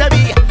want to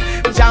be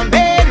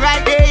jumping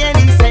right there in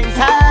the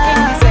center.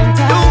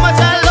 Too much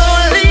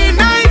lonely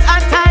nights,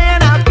 I'm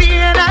tired of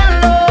being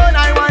alone.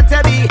 I want to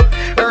be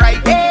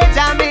right there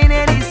jumping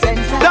in the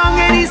center. Down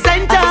in the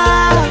center.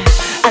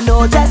 I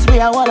know just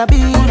where I wanna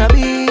be.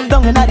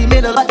 Down in the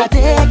middle, but I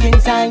taking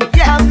time.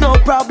 Yeah, have no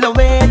problem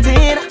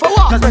waiting. For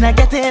what? Cause when I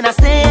get in, I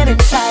stand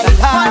inside.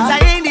 Once I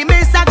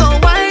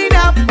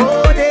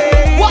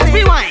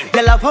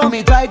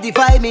with the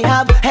vibe me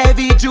have.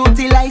 Heavy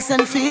duty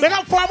license fee. Big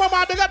up Farmer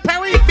Man, big up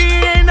Perry.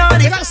 Big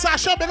up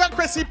Sasha, big up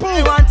Chrissy Poo.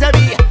 I want to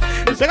be.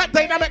 Big up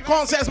Dynamic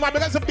Concerts, man.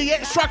 Big up some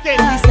BX Trucking.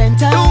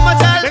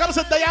 Big up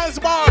some Diane's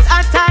Bars.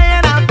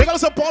 Big up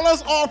some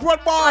Paula's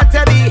Off-Road Bar.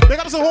 Big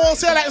up some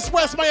Wholesale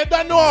Express, man. You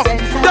don't know.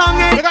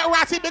 Big up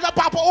Ratty, big up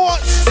Papa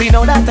Oats. Big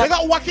up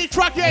Wacky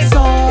Trucking.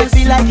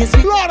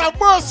 Lord have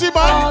mercy,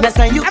 man.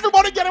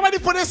 Everybody get ready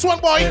for this one,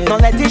 boy.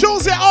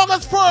 Tuesday,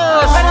 August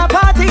 1st. When a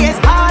party is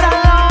hard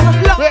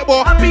and long. Wait,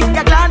 boy. I'm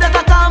glad that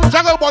I come.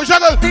 Juggle, boy,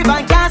 juggle. The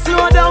band can't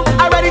slow down.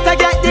 I'm ready to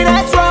get the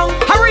next round.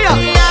 Hurry up.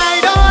 I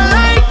don't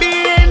like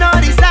being on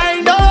the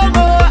side no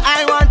more.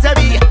 I want to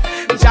be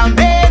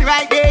jumping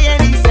right there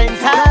in the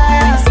center.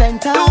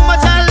 Too much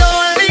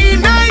lonely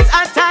nights.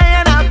 I'm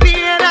tired of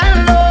being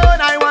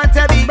alone. I want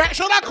to be. Make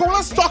sure that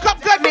cooler stock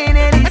up good.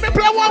 Let me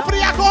play one for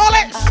the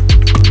alcoholics.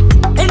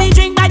 Any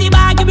drink by the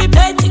bag, give me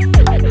plenty.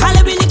 Call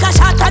me liquor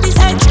shot at the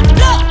century.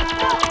 Look,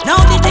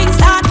 now the things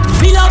start.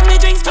 We love me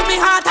drinks to me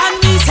heart and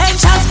me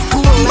essentials. To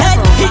the head,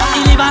 hit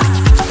the liver.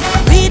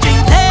 We drink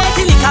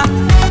plenty liquor.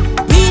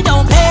 We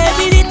don't play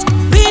with it.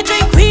 We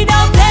drink, we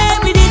don't play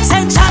with it.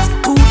 Essentials.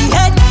 To the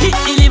head, hit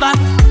the liver.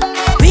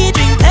 We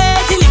drink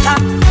plenty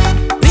liquor.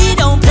 We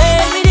don't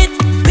play with it.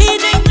 We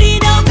drink, we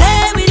don't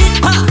play with it.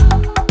 Ha!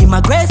 In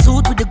my grey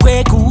suit with the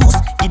grey goose.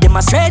 Give them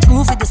a straight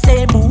groove with the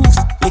same moves.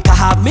 Liquor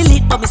have me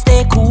lit but me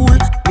stay cool.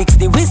 Mix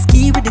the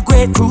whiskey with the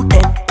grapefruit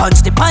then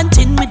punch the punch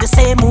in with the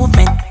same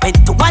movement.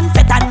 Went to one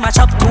fet and mash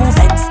up two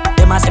vents.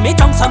 Them a say me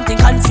drunk something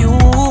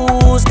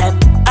confuse them.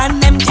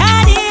 And them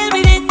can't deal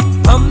with it.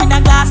 Rum in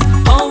a glass,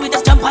 oh we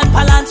just jump and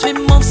balance. We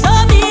move so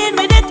mean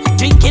with it.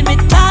 Drinking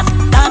with class,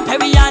 Dan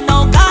Perry and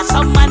no gas.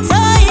 Some man so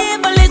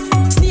evilist.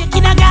 Snake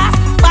in a glass,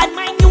 bad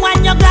mind you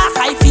and your glass.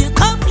 I feel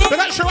complete. Big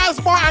up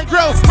Shiraz Bar and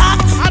Grill.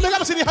 I'm big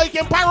up the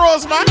hiking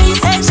Pyros, man.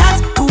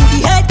 Shots to the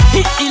head,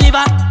 hit the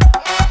liver.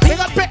 Big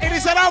up Pit, it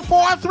is around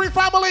 4 and 3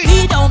 family.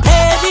 We don't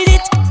play with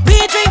it.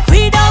 We drink,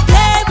 we don't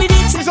play with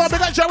it. She's on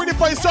big up Jerry the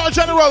Five-Star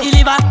General.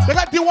 Deliver. Big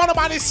up D1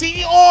 about the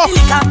CEO.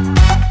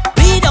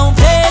 We don't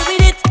play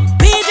with it.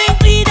 We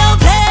drink, we don't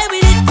play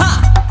with it.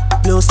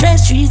 Ha! Blow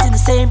strange trees in the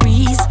same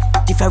breeze.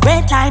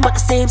 Different time but the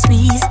same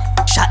squeeze.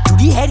 Shot to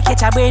the head,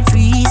 catch a brain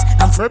freeze.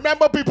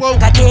 Remember people,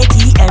 got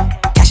ATM.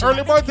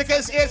 early bird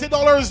tickets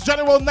 $80,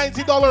 general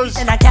 $90.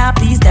 And I can't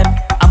please them.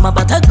 I'm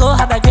about to go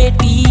have a great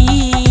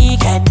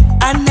weekend.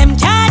 And them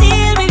can't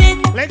deal with it.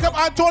 Link up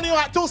Antonio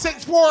at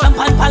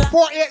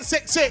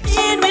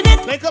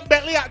 264-4866. Link up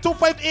Bentley at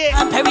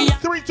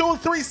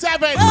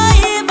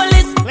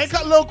 258-3237. Link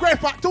up Lil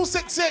Griff at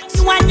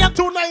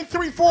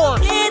 266-2934.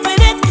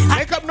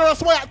 Link up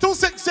Nurse Way at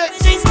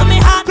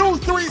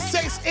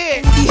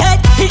 266-2368.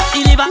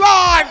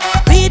 Lord!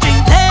 We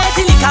drink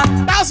plenty liquor.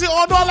 That's the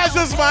all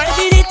legends, man.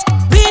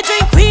 We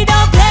drink, we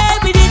don't play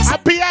with it.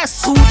 And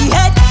PS,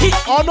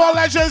 All No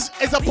Legends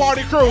is a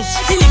party cruise.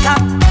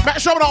 Make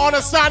sure we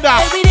understand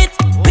that.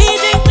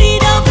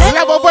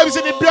 Level vibes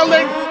in the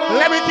building.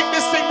 Let me keep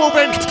this thing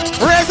moving.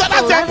 Raise up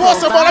that tempo,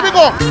 so let me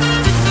go.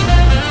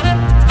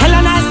 Hello,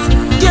 nice.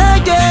 Yeah,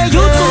 yeah, you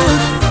good.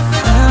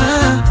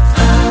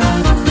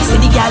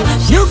 City girl,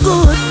 you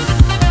good.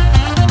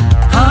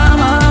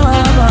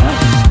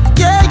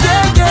 Yeah,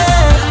 yeah,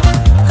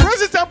 yeah.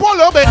 Raise the tempo a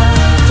little bit.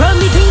 From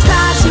the things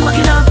that she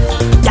walking up.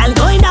 Girl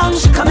going down,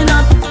 she coming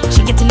up.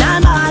 She getting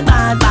on bad,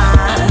 bad,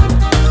 bad.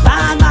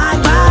 Bad,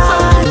 bad,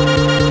 bad.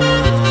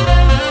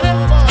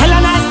 Hello,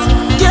 nice.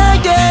 Yeah,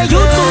 yeah,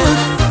 you good.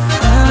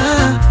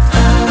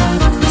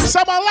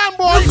 Summerland,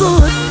 boy.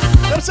 Good.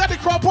 Them said the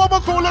crop over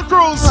cooler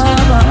cruise.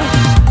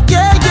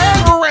 Yeah,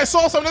 yeah. Rest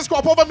also this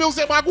crop over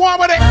music, man. Go on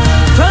with it.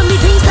 From the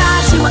things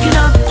that she walking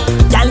up.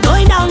 Girl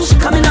going down, she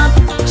coming up.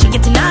 She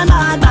getting on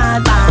bad,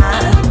 bad,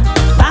 bad.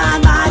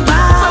 Bad, bad,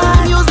 bad. From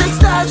the music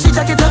start, she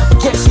jack it up.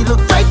 Yeah, she look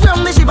right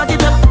from me, she back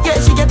it up. Yeah,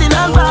 she getting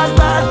on bad,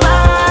 bad,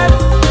 bad.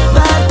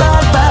 Bad,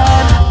 bad,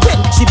 bad.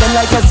 Yeah, she bend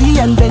like a sea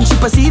and then she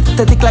perceive.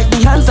 Static like the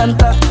hands and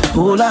top.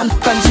 Hold on,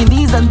 from she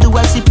knees and do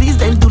as she please.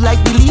 Then do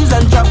like the leaves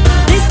and drop.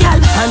 This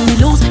girl, hand me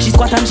loose. She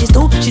squat and she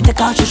stoop. She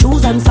take off her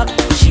shoes and sock.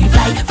 She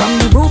fly from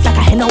the roof like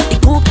a hen out the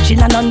coop. She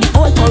land on the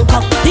old full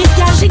cup. This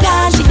girl, she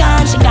gone, she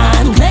gone, she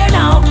gone. Clear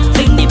now.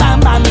 Fling the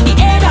bam bam in the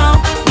air now.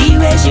 The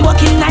way she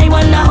walking, I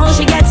wonder how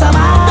she gets so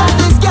mad.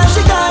 This girl,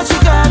 she gone, she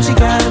gone, she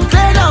gone.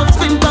 Clear now.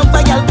 Spin bump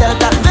by girl, tell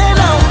that clear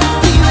now.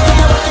 The way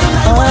she walking,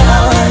 I wonder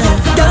how she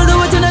gets so mad. Girl, do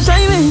it in a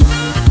timing.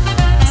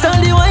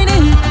 Start the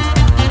whining.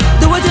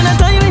 Do it in a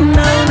timing.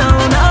 No, no,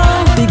 no.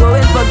 We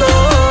going for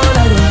gold.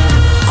 I don't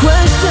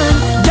question.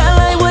 Girl,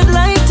 I would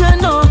like to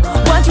know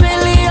what's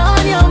really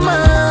on your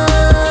mind.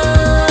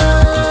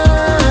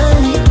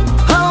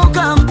 How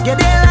come you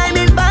there like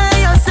me by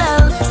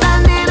yourself,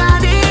 standing on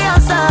the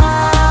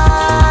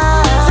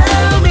outside?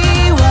 Tell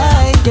me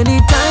why. You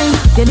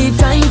need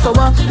time for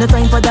what? No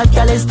time for that,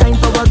 girl, it's time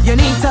for what? You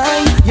need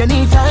time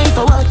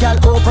for what? Girl,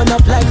 open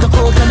up like a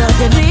coconut.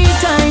 You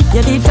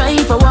need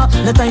time for what?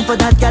 No time for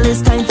that, girl,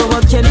 it's time for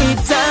what? You need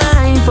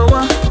time for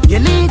what? You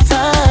need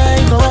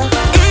time for what?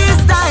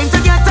 It's time to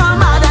get all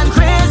mad and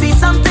crazy.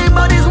 Something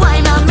about this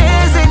wine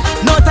amazing.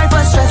 No time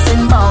for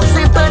stressing about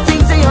simple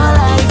things in your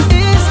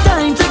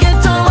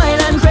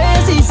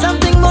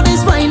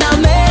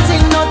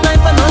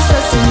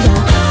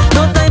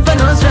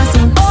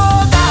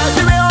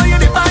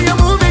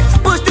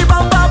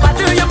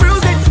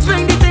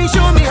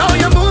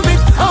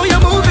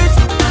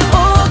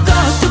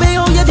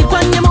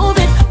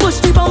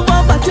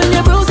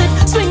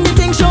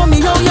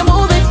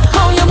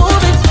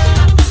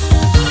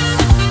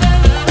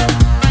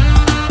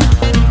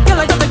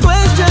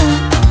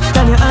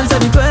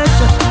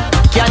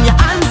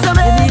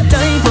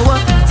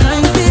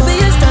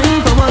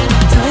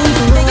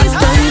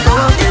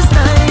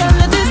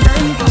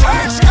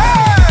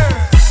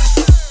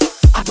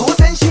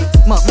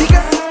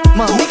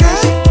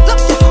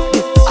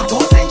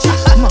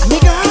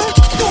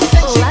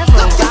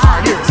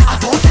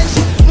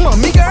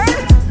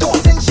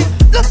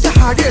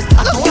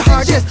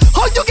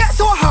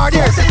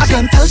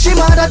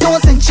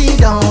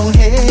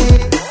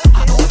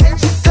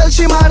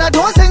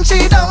don't send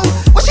she down.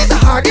 But she's a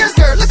hard-ass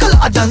girl, look a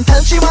lot done.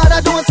 Tell she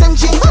mother don't send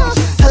she.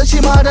 Tell she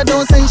mother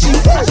don't send she.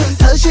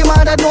 Tell she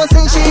mother don't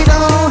send she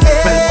down.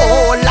 Hey.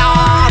 Oh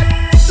Lord,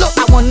 look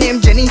at one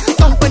named Jenny.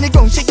 Thump on the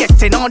ground, she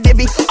getting on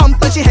Debbie.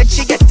 Hump on she head,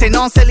 she getting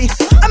on silly.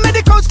 I made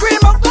the crowd scream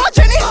out, oh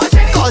Jenny.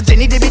 Call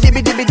Jenny, Debbie,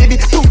 Debbie, Debbie, Debbie.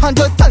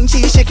 200 tons,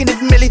 she shaking it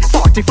milli.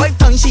 45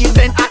 tons, she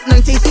been at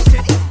 90.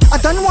 I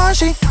done want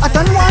she. I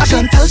done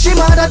tell she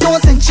mother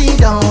don't send she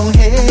down.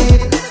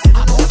 Hey.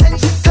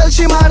 Tell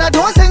she mother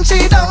don't send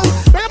she down.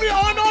 Baby,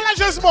 all no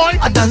legends, boy.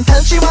 I done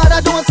tell she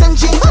mother don't send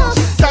she.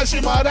 Tell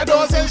she mother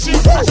don't send she.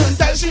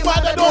 Tell she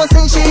mother don't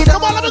send she down.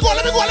 Come on, let me go.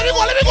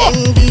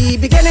 In the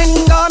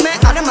beginning, God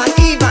met Adam and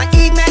Eve, and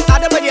Eve met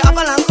Adam with the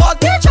apple and caused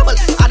their trouble.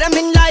 Adam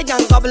in light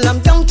and bubble, I'm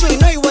down to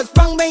know he was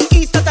wrong when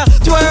he started to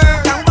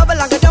twerk and bubble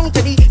and go down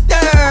to the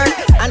dirt.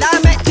 And I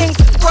met things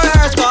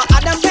worse, but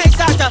Adam face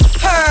started to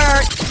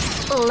hurt.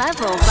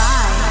 Level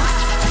vibes.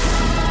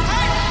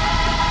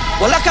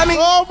 Well, look at me.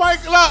 Oh my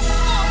God.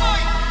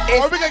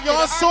 Oh, we can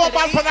go so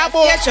bad for that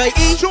boy.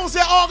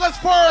 Tuesday,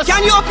 August 1st.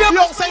 Can you up your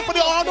say for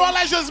the all no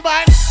legends,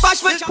 man?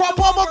 This crop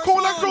over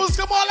cool and cruise.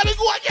 Come on, let me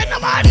go again,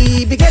 man.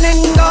 The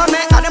beginning, God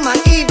met Adam and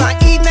Eve, and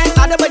Eve met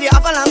Adam with the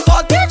apple and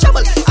caused their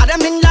trouble.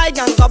 Adam in light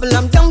and bubble,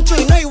 I'm down to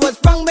know he was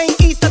wrong when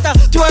he started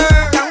to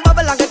twerk and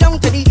bubble and go down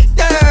to the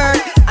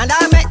dirt. And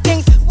I met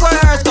things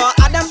worse, cause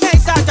Adam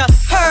face started to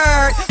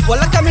hurt. Well,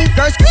 look at me,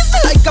 girl, squeeze me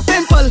like a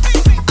pimple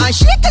and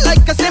shake it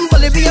like a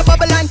cymbal. It be a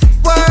bubble and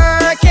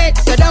work it,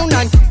 go down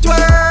and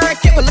twerk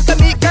it. Well, look at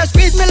me, girl,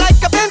 squeeze me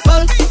like a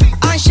pimple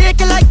and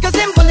shake it like a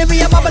cymbal. It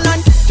be a bubble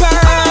and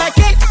twerk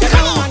it, go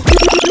down and.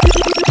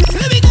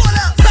 Let me go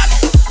now.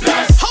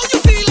 How you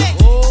feeling?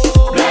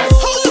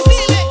 How you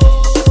feeling?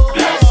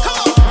 Come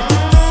on.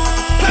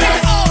 Play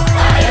it all.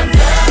 I am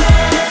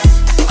blessed.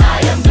 I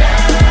am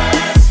blessed.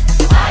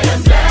 I am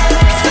blessed.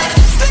 I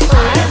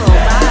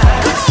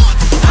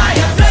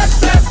am blessed,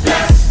 blessed,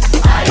 blessed.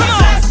 I am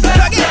blessed,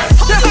 blessed, blessed.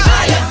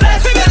 I am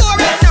blessed, blessed,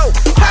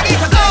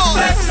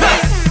 blessed.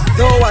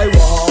 Though I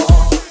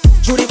walk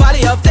through the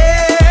valley of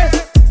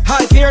death,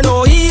 I fear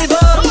no evil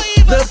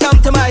will come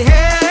to my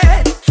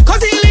head,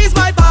 cause he leads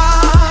my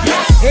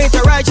path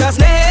into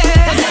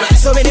righteousness.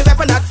 So many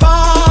weapons that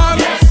form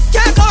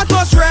can't cause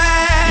no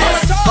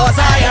stress, cause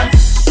I am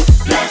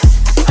blessed.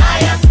 I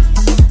am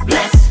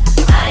blessed.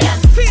 I am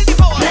feel the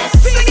power,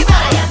 feel the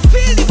power,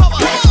 feel the power,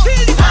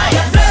 feel the power. I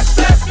am blessed,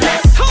 blessed,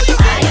 blessed. How you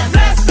feel? I am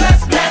blessed,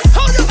 blessed, blessed.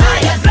 How you feel?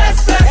 I am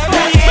blessed, blessed,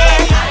 blessed.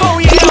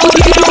 Oh yeah, oh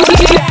yeah, oh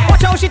yeah.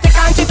 Watch how she take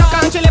and she tuck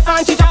and she left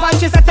and she chop and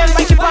she settle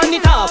when she on the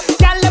top.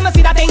 Girl, let me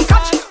see that thing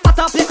catch. Pat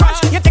up your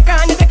crotch. You take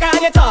and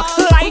you talk.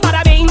 Like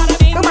bada bing,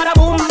 bada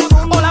boom.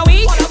 All a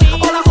we,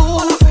 all a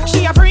who.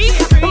 She a free,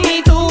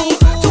 me too.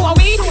 Two a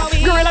we,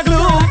 gorilla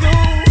glue.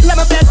 Let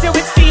me bless you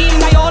with steam.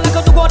 I all I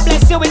go to God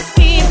bless you with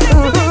steam.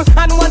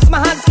 And once my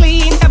hands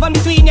clean, heaven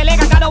between your leg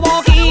I gotta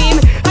walk in.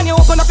 And you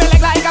open up your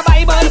leg like a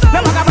Bible.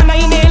 Now I got my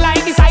nine there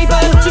like disciple.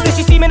 She said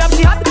she steaming up,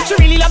 she hot. She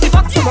really love the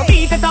fuck, so I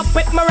beat it up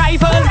with my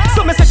rifle.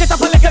 So me switch it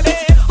up a little bit.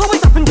 Oh,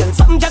 it's up and down,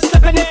 something just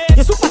slipping it.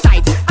 You're super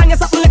tight and you're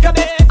something like a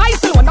bit. I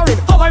still wondering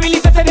how I really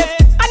fit in it.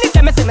 And if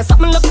them say me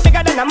something looks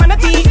bigger than a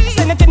manatee,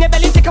 send it in your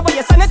belly, take away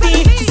your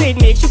sanity. She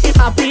said makes you feel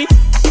happy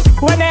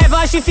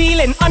whenever she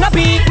feeling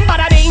unhappy.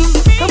 Bada bing,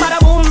 bada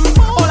boom.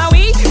 All a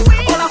we,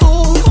 all a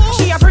who.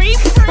 She a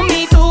freak,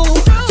 me too.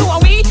 Two a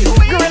we,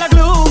 gorilla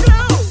glue.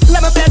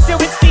 Let me bless you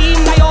with steam.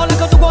 I all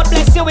go to God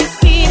bless you with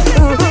steam.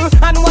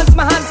 And once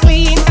my hands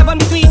clean, heaven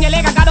between your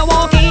leg I gotta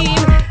walk in.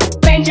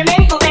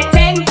 Benjamin,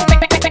 Benjamin,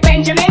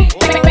 Benjamin,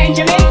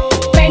 Benjamin,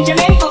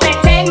 Benjamin.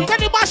 Can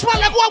you mash my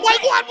leg? Go on.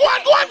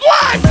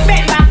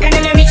 Bend back and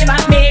then you reach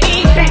back,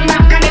 baby. Bend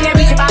back and then you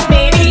reach back,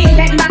 baby.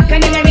 Bend back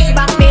and then you reach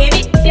back, baby.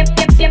 Yep,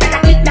 you better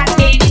click that,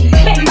 baby.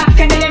 Bend back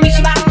and then you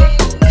reach back.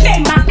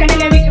 Bend back and then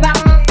you reach back.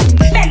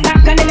 Bend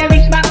back and then you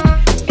reach back.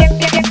 Yep,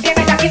 you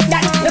better click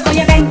that. Look how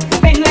you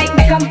bend like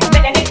Beckham,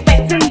 bend it,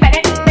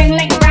 bend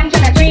like a branch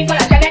on a tree full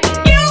of jelly.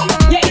 You,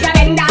 yeah, it's a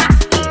bender.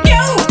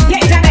 You,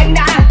 yeah, it's a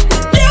bender.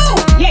 You,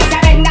 yeah, it's a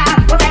bender.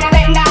 What kind of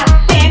bender?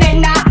 Air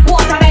bender,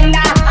 water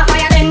bender, a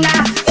fire bender,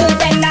 earth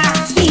bender,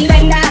 steel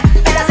bender,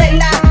 better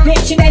sender.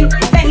 Make she bend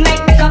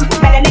like Beckham,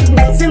 bend it,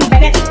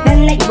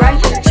 bend like a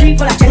branch on a tree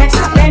full of jelly.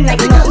 Bend like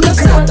no, look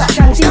at all that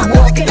shanty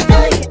walking.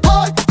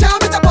 Oh, can't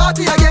be the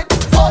party again.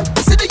 Oh,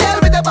 see the girl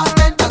with the back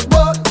bend and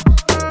boy.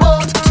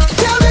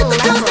 Can't wait to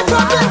cause the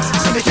problems.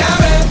 See me can't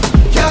wait.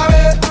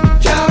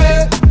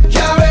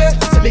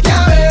 See me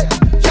can't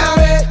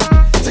wait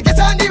to get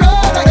on the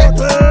road again.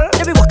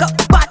 Let me walk up,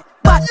 bad.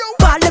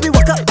 Let me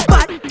walk up,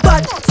 bad.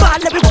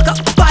 Let me walk up,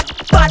 bad.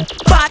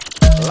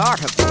 Lord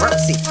have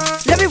mercy.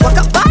 Let me walk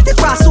up, bad. This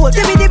grass soul.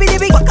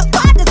 Dibby. Walk up,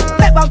 bad. This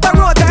pet bumper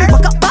road. Let me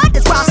walk up, bad.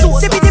 This grass soul.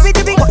 Dibby.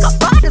 Walk up,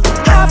 bad. This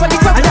half of the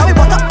crowd. Let me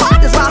walk up,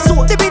 bad. This grass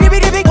soul. Dibby.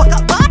 Walk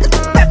up, bad. This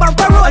pet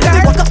bumper road. Let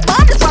me walk up,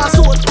 bad. This grass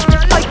soul.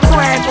 I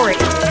crying for it.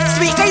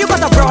 Speaker, you got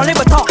a brown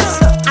liver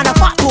tops and a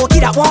fat turkey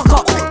that won't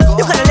cut.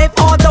 You coulda live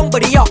all down by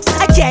the yachts.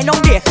 I can't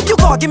on there. You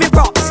can't give me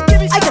props.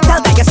 I can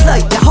tell that you're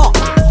slight, you're hot.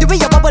 The way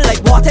you bubble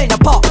like water in a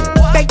pot.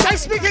 I'm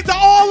speaking to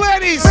all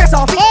ladies.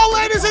 All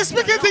ladies are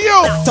speaking to you.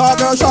 Tall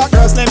girl, short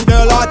girl, slim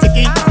girl, or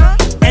ticky.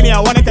 Any I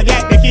wanted to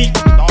get the key.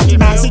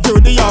 Nancy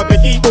Judy or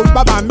Vicky. Push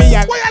Baba me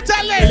and what you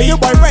telling? Billy, your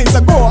boyfriends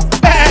are go.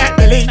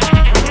 Billy,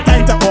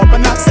 time to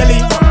open up silly.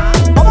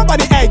 Baba by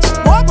the edge,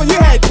 walk on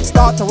your head.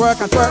 Start to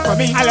work and twerk for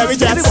me. I love you,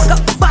 Jess. Let me walk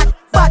up, bad.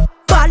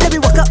 Let me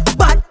walk up,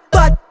 bad.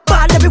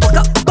 Let me walk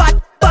up,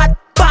 bad.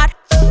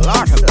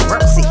 Lord have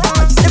mercy.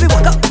 Let me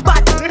walk up,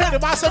 bad. You hear the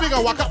man say we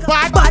gonna walk up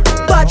bad.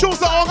 Choose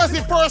the August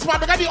the first man.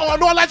 We got the all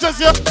no legends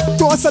here.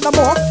 Don't say no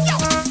more.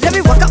 Let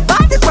me walk up,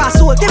 bad. This raw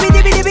soul.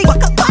 Dibby.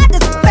 Walk up, bad.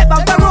 This pep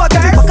on the road.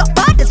 Let me walk up,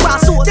 bad. This raw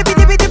soul.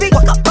 Dibby.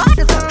 Walk up, bad.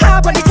 This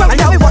hard on the drum. And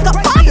now we walk up,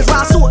 bad. This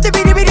raw soul.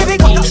 Dibby.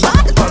 Walk up,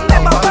 bad. This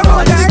pep on the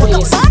road. Walk up,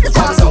 bad. This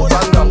raw soul.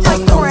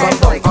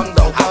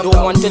 I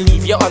don't want to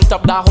leave you on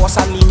top that horse.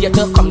 I need you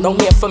to come down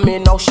here for me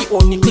now. She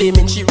only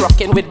claiming she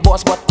rocking with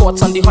boss, but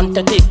thoughts on the hunt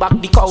to take back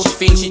the cow. She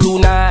feels she too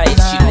nice.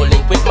 She don't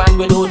link with man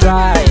with no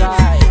drive.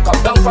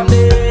 Come down from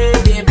me,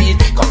 baby.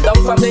 Come down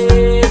from me,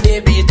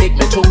 baby. Take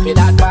me through with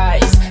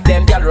advice.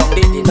 Them girl wrong,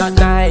 they did not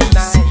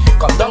nice.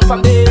 Come down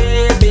from me,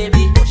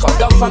 baby. Come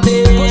down from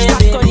me, push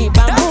back on the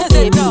bamboo,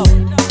 baby.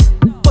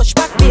 Push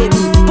back, baby.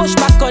 Push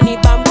back on the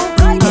bamboo.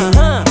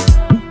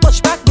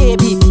 Push back,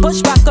 baby.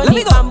 Push back on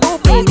the bamboo,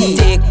 baby.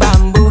 Take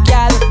bamboo,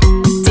 gal.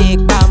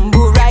 Take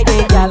bamboo, ride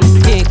it, gal.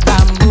 Take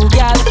bamboo,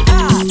 gal.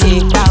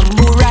 Take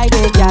bamboo, ride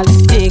it, gal.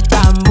 Take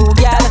bamboo,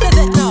 gal.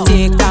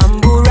 Take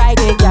bamboo, ride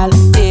it, gal.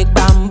 Take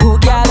bamboo,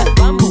 gal.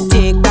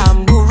 Take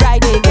bamboo,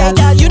 ride it, gal.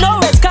 Gal, you know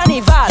it's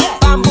carnival.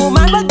 Bamboo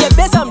man will give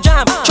me some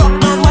jam. Truck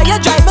man, why you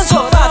driving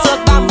so fast?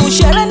 Look, bamboo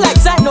sharing like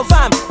side no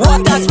farm.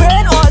 Water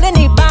spraying all in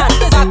the band.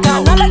 I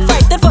can't like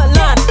fighting for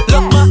land.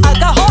 Look, my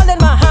alcohol in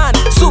my hand.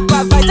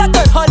 Supervisor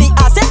turn honey,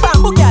 I said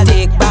bamboo, gal.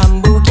 Take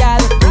bamboo, gal.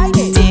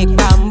 Take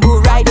bamboo,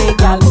 ride it,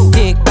 gal.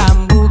 Take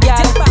bamboo,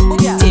 gal.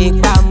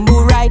 Take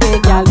bamboo, ride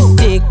it, gal.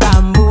 Take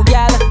bamboo,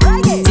 gal.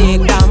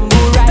 Take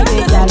bamboo, ride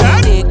it, gal.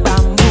 Take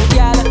bamboo,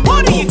 gal.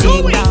 What are you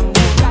doing?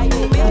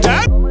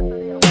 Dad?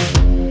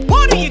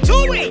 What are you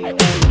doing?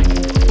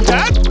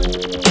 Dad?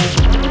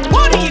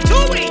 What are you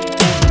doing?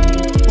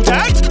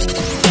 Dad?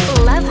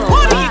 Level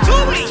What are you 5.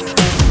 doing?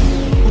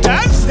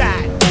 That's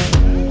that.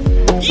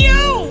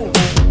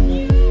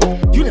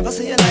 You never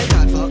say you like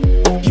that, fuck.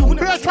 You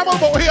Be a trouble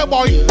about here,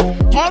 boy.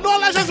 All no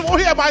legends about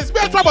here, boy. Be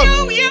a trouble.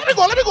 Let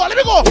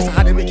me go. This is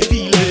how they make you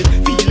feel it.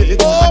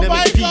 Oh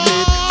my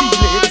God.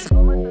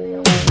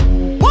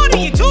 What are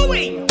you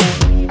doing?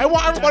 I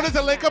want everybody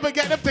to link up and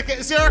get them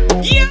tickets here.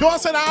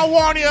 Don't say that I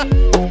warn you.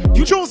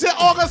 You choose it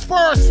August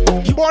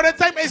 1st. Morning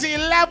time is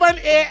 11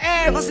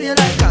 a.m. Never say you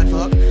like that,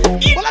 fuck.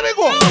 Well, let me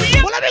go. Now. This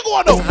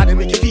is how they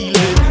make you feel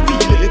it.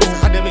 This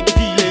is how they make you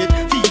feel it.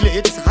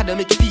 This is how they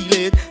make you feel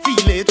it.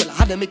 Well,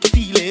 how they make you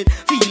feel it.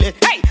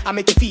 Hey, I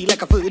make you feel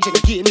like a virgin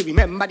again. You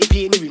remember the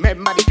pain.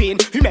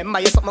 Remember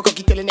you suck my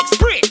cookie till the next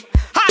spring.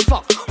 Hard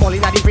fuck, all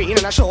in the rain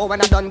and a show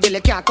when I done, girl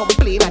you can't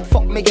complain. That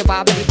fuck me give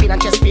her belly pain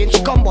and chest pain.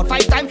 She come about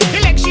 5 times, the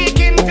leg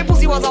shaking. If your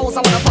pussy was a house,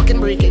 I wanna fucking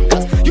break in.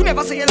 Cause you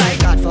never say you like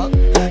that fuck.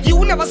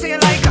 You never say you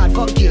like that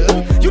fuck,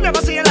 girl. You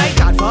never say you like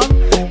that fuck.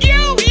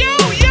 You.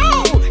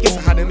 Yes,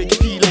 I had to make you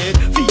feel it.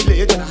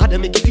 Well, I had to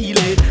make you feel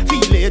it.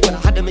 Well, I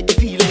had to make you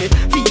feel it.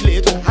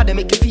 Well, I had to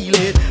make you feel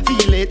it.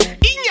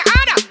 In your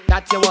ada.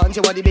 That you want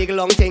the big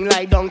long thing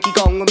like Donkey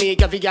Kong.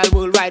 Make every girl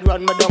will ride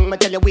run my dung. I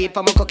tell you wait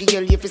for my cocky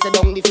girl. If it's a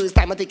dung the first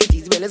time I take it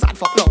easy, well it's hard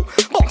fuck now.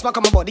 Box back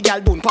on my body, girl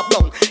bone pop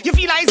down. You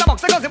feel like it's a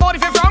box because the body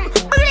feel from.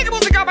 Bring it like a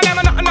music up and let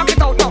me knock it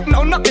out.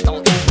 No, knock it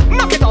out.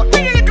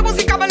 Bring it like a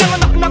music up and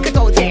let me knock it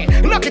out.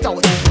 Yeah, knock it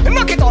out.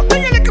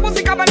 Bring it like a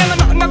music up and let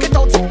me knock it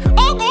out.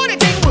 Oh God,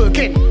 it ain't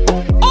working.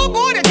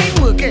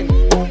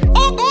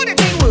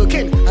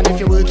 And if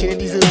you're working, you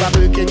deserve a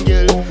working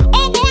girl.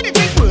 Oh God, it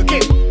ain't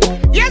working.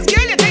 Yes,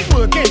 girl, it ain't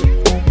working.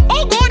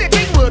 Oh God, it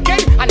ain't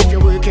working. And if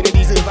you're working, you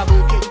deserve a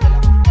working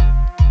girl.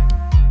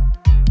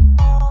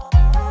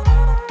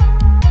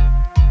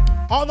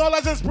 All No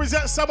Legends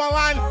present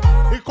Summerland.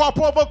 We call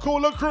Provo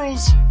Cooler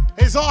Cruise.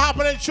 It's all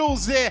happening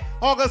Tuesday,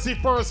 August the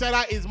 1st, and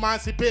that is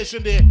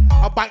Emancipation Day,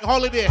 a bank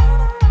holiday.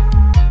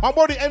 On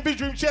board the MV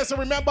Dream Chaser,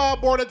 remember,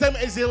 boarding time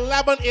is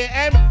 11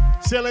 a.m.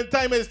 Sailing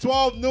time is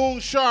 12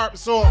 noon sharp,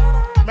 so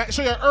make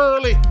sure you're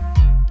early.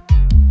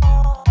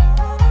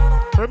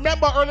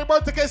 Remember, early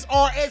bird tickets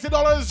are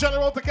 $80,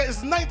 general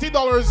tickets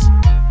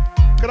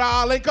 $90. Could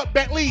I link up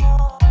Bentley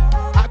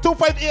at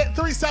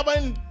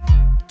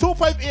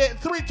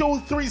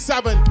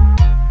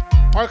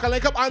 258-3237, or you can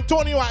link up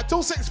Antonio at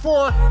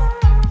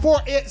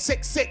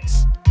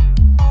 264-4866.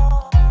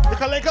 You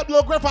can link up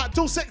Lil Griff at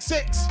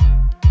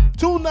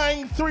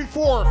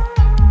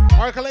 266-2934,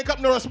 or you can link up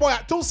Norris Boy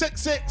at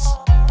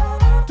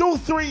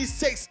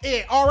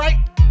 266-2368. All right.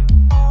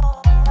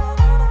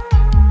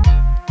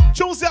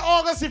 Tuesday,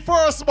 August the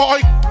 1st,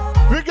 boy.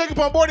 We're going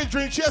on board the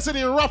Dream Chaser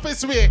the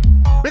roughest way.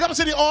 Big up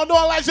to the all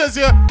no legends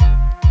here.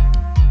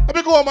 Let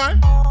me go, man.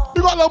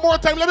 We got a little more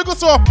time. Let me go,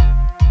 so.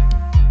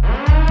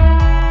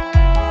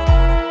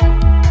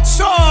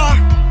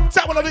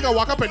 Tell me we gonna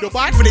walk up and do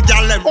back for the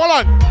gal them. Hold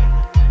on.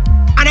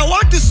 And I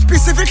want to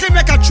specifically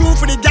make a tune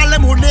for the gal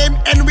them who name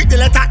end with the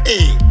letter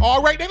A.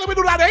 All right, then let me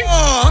do that, eh?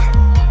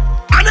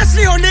 I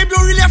Honestly, her name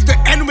don't really have to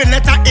end with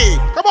letter A.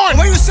 Come on.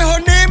 When you say her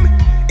name,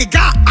 it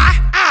got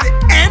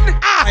N.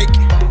 Like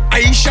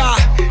Aisha,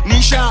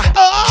 Nisha,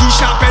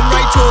 Keisha, pen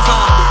right over.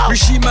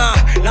 Rishima,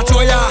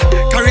 Latoya,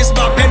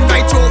 Charisma, pen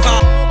right over.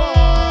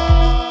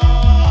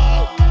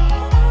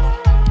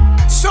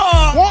 So,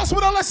 once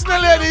we're not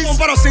listening, ladies. I'm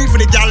gonna sing for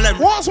the gal them.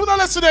 Once we're not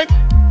listening.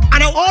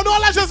 And all no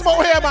legends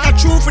out here, man.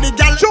 True for the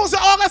gal. Tuesday,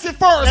 August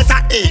 1st.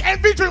 Letter A.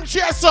 Envy Dream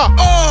Chaser.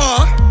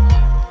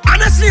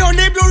 Honestly, her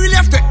name don't really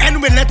have to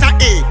end with letter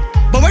A.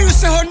 But when you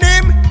say her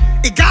name,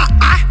 it got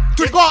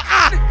It got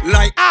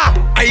like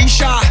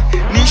Aisha,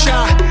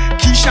 Nisha,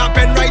 Keisha,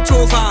 pen right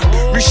over.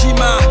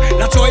 Rishima,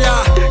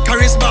 Latoya,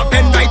 Charisma,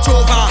 pen right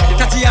over.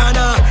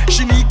 Tatiana,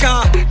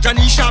 Shinika,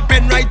 Janisha,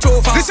 pen right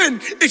over.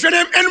 Listen, if your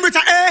name end with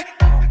a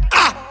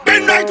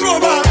pen right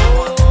over.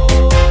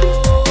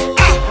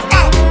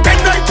 Pen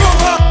right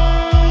over.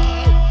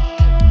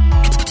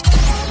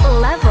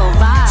 Level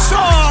vibe. So,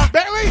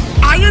 Bentley,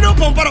 are you no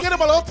pump up? Get him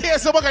a little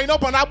taste of what going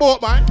up on that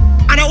boat, man.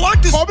 And I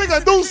want this. What we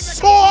gonna do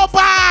so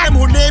bad?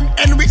 Her name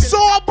end with so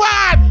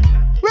bad.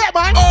 Wait,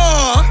 man.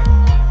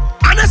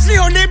 Honestly,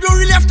 her name don't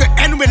really have to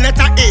end with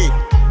letter A.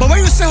 But when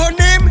you say her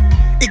name,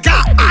 it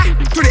got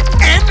to the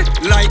end.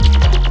 Like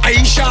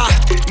Aisha,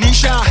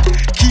 Nisha,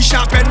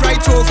 Keisha, pen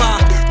right over.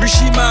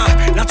 Rishima,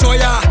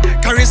 Latoya,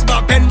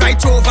 Charisma, pen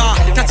right over.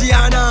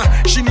 Tatiana,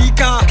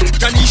 Shinika,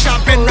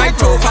 Janisha, pen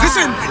right over.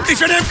 Listen, if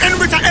your name end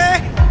with a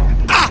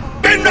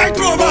pen right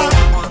over.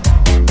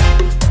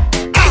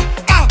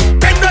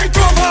 Pen right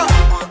over.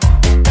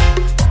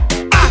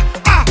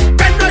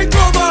 Pen right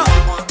over.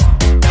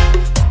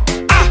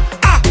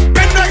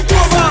 Pen right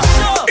over.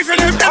 If your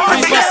name end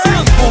with a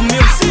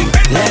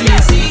let me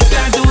see,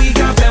 can do we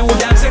can play with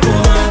them, say go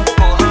on.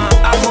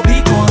 I go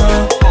be go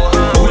on.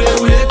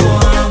 Ule go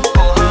on.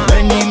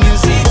 When the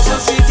music so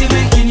sweet, it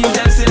making you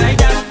dance it like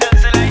that.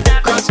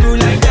 Cross go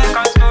like that.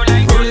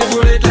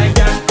 Roll it like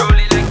that.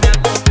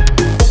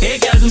 Hey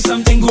girl, do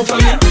something good for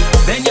me.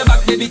 Bend your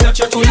back, baby, touch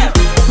your toe.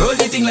 Roll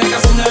the thing like a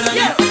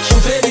tsunami.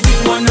 Shoot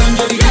everything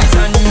 100 degrees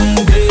and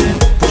then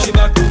push it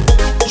back.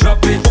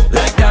 Drop it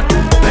like that.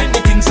 When the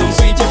thing so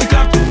sweet, you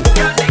clap.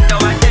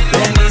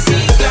 Let me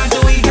see, can do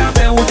we can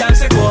play with them,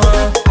 say go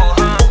on.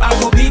 I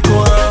go be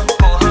go on.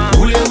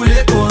 Ule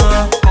go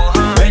on.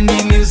 When the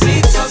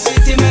music so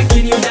sweet, it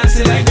making you dance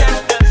it like that.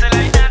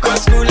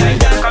 Cross go like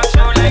that.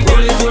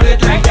 Roll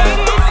it like that.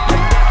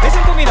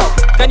 Listen to me now.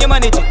 Can you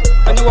manage it?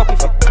 Can you walk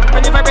with it?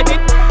 Can you vibrate it?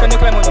 Can you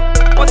climb on it?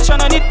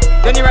 Position on it,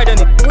 then you ride on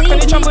it. Can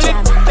you trample it?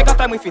 Take your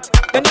time with it.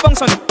 Then you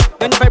bounce on it,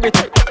 then you vibrate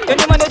it. Can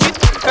you manage it?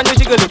 Can you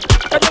jiggle it?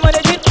 Can you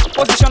manage it?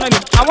 Position on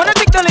it. I wanna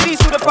take the ladies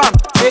to the farm.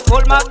 Say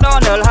old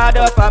MacDonald had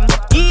a farm.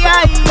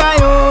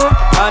 E-I-E-I-O.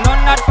 And on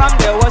that farm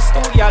there was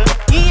 2 y'all.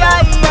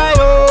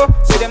 E-I-E-I-O.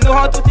 So them know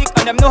how to tick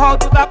and them know how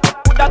to tap.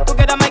 Put that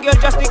together, my girl,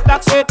 just tick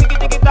tack. Say ticky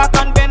ticky tack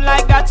and bend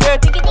like that. Say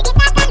ticky ticky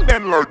tack and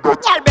bend like that.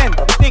 Y'all bend,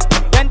 stick,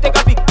 then take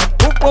a pick.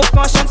 Move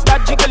conscience,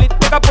 start jiggle it,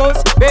 take a pose.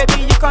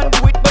 Baby, you can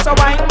do it, bust a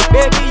wine.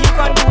 Baby, you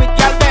can do it,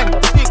 y'all bend,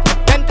 stick,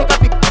 then take a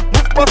pick.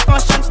 Move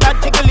conscience, start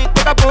jiggle it,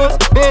 take a pose.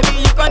 Baby,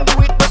 you can do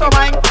it, bust a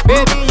wine.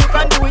 Baby, you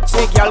can do it,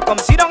 say, y'all come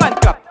sit down and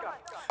clap.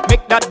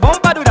 Make that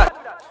bumper do that.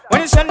 When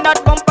you send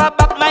that bumper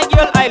back, my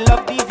girl, I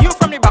love the view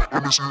from the back.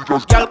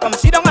 Y'all come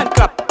sit down and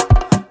clap.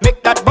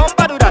 Make that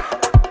bumper do that.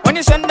 When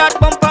you send that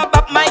bumper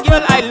back, my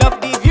girl, I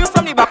love the view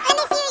from the back.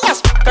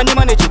 Yes, can you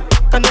manage it?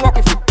 Can you walk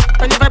with it?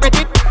 Can you vibrate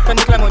it? Can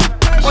you climb on it?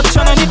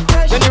 Position on it,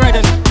 then you ride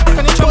on it.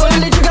 Can you trouble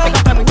it? Take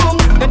a time with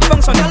it. Then you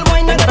bounce on it,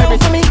 then you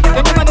vibrate it.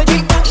 Then you manage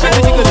it, then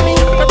you jiggle it. Can you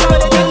manage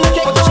it?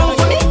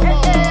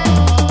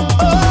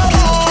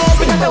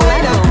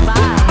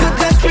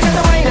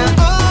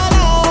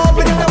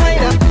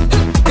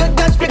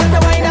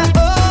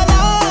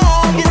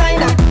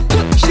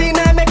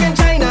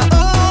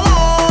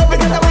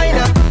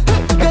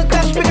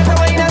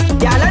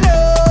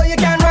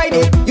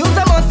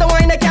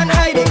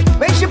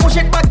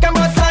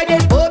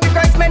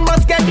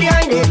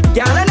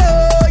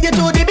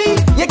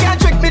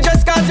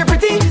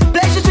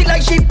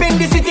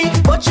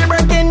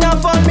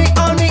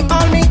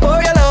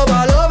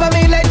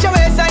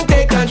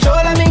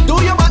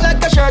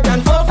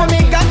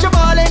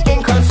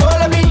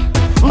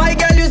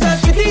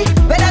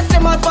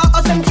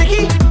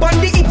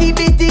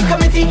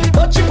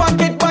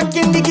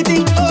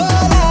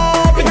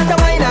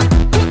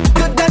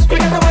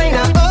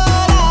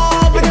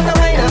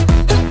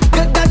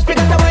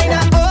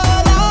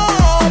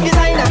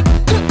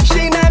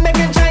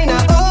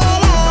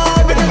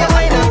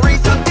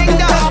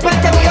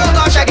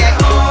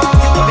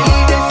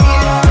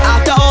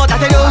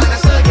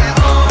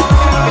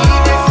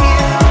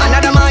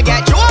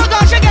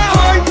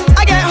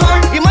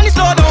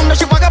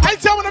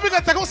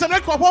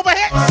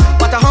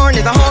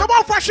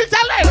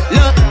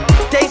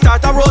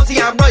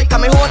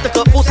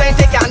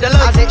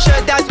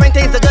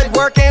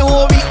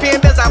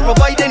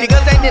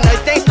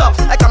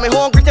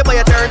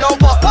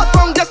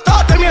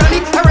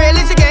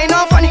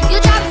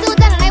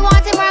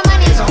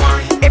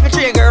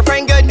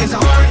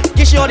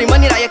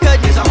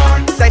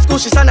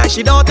 Position on it.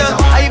 She daughter,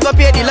 I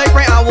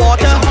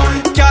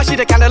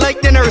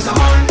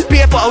dollars.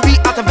 Pay for a week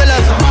at the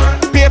villas.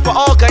 Pay for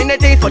all kind of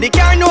things for the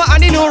car, no,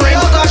 and the new ring.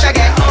 Oh gosh, I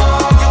get home.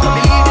 You can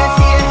believe this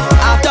here.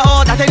 After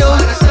all that I do,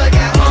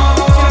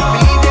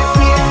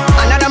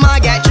 another man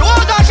get you.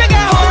 Oh gosh, I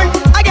get horn.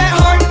 I get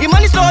horn. The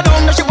money slow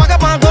down, no she walk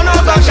up and go. No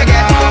gosh, I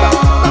get horn.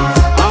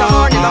 That's a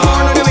horn, it's a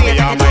horn on the way.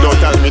 Don't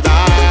tell me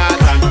that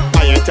I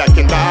ain't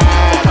taking that.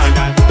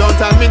 Don't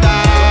tell me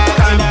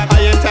that I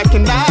ain't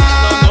taking that.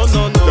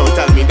 Don't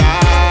tell me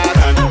that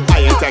I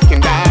ain't taking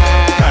that.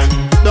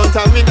 Don't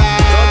tell me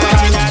that.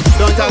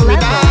 Don't tell me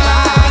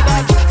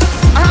that.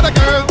 I had a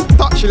girl,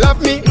 thought she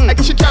loved me. I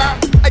guess she care,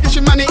 I guess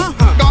she money.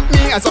 Got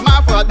me as a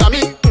man for a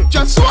dummy.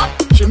 Just swap,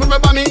 she move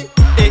about me.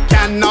 It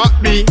cannot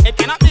be.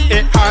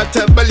 It hard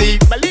to believe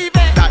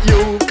that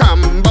you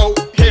come out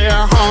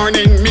here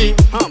horning me.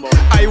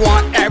 I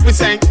want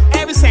everything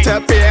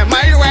to pay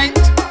my rent.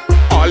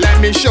 Or let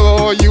me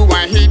show you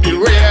when he be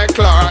real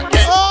Clark.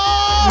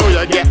 No,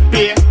 you get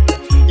paid.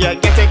 You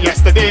get it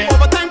yesterday.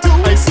 Overtime too.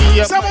 I see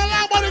you.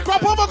 Summerland money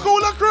crop over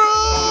cooler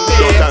crew.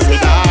 Don't tell me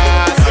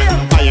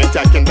that I ain't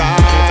taking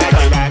that.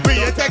 We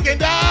ain't taking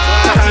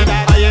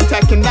that. I ain't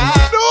taking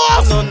that. No.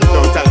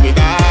 Don't tell me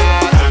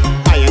that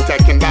I ain't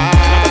taking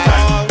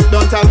that.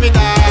 Don't tell me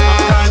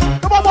that.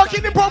 Come on, walk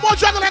in the promo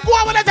jungle and go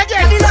on with it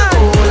again.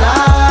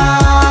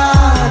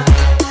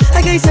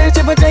 I can't search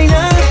a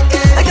vagina.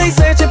 I can't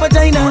search a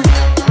vagina.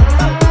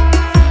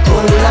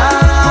 Oh Lord,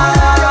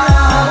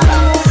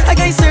 I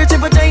can't search a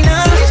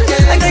vagina.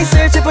 I can't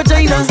search a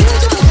vagina.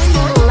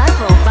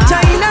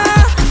 China,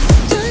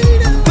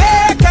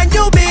 where can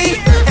you be?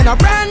 In a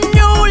brand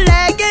new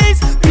leggings,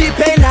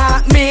 people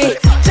like me.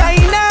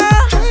 China,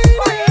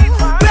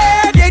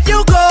 where did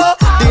you go?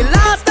 The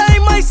last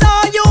time I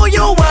saw you,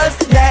 you was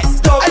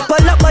next door. I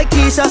pull up my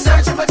Keisha. I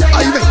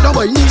went down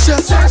my Nisha.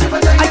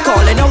 I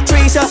calling out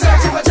Trisha.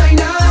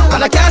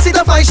 And I can't see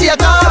the fight she a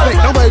go. I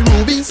went down my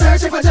Ruby.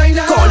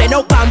 Calling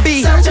out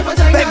Bambi.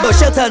 Remember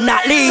shelter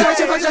not leave.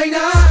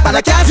 But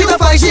I can't see the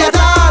fight she a go.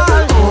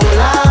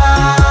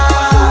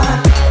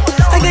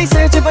 I can't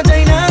search a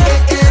vagina.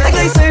 I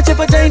can't search a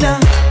vagina.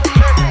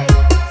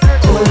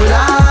 Oh Lord,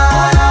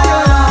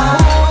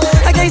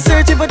 I can't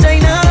search a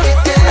vagina.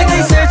 I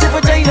can't search a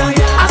vagina.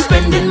 I'm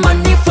spending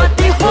money for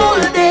the whole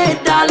day,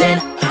 darling.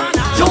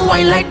 You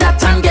wine like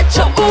that and get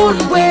your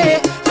own way,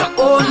 your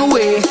own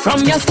way.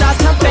 From your start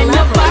up and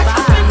your back,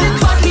 I'm spending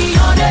money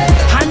on it.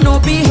 And no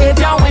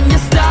behavior when you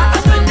start,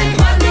 I'm spending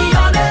money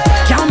on it.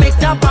 Can't make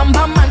the bam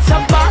bam man so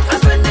back, I'm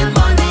spending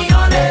money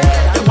on it.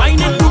 The wine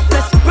is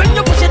ruthless when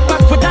you push it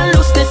back with a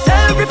looseness.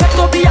 Every fact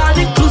will be all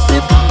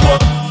inclusive.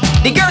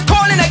 The girls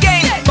calling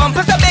again.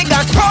 Bumpers are big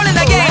and sprawling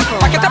again.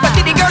 I can tap a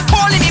see the girls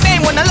calling the main.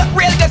 When I look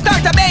real, they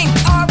start to bang.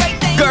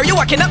 Girl, you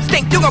walking up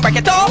stink, you gon' break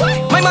it off.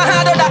 My man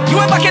had all that, you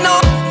ain't backing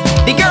off.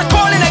 The girls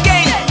calling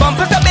again.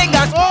 Bumpers are big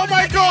and oh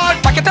my God.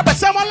 I can tap a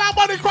Summerland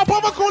money crop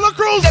over cooler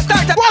crews. they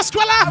start to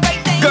Wasquilla.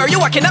 Girl, you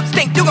walking up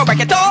stink, you gon' break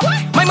it off.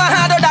 My man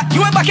had all that,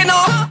 you ain't backing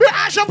off.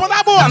 Ash up on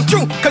that boy. I'm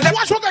true, cause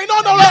Watch what going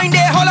on now. line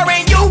there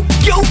hollering you.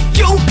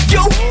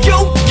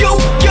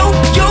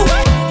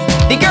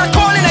 The girls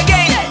calling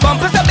again.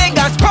 Bumpers are big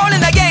and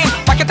sprawling again.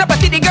 I can tap a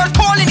see the girls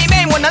calling the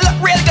main. When I look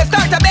real, they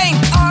start to bang.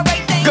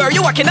 Girl, you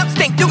walking up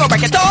stink, you gon'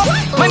 break it off.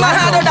 My man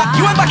had all that,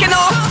 you ain't backing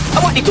off.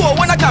 I want the tour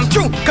when I come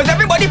through, cause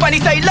everybody on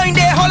the sideline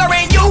there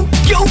hollering you.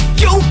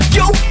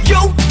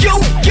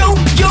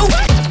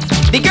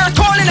 The girls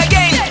calling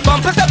again.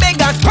 Bumpers are big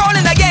and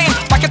sprawling again.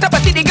 I can tap a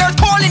see the girls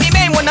calling the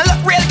main. When I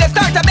look real, they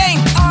start to bang.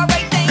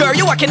 Girl,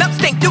 you walking up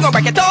stink, you gon'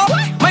 break it off.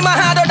 My man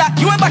had all that,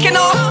 you ain't backing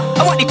off.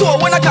 I want the tour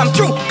when I come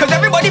through, cause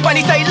everybody on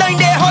the sideline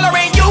there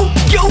hollering you.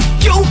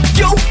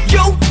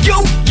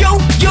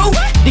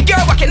 The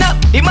girl walking up,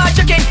 the man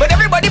chicken, but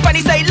everybody on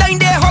the sideline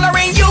there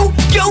hollering you.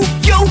 You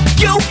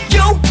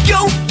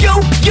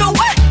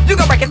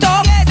gon' break it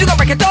off, you gon'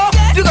 break it off,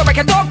 you gon' break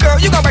it off, girl,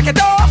 you gon' break it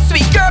off.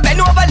 Sweet girl, bend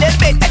over a little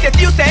bit. If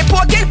you say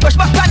important, push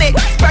back on it.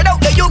 Spread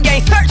out the you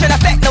gain search and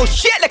effect. No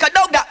shit like a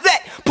dog that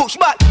vet. Push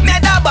back,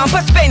 mad that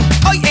bumper spin.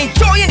 I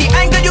enjoying the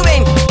angle you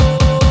in.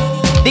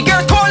 The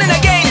girls calling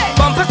again.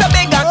 Bumpers are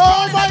big and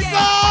oh my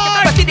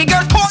God. I see the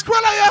girls call.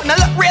 Now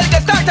look real,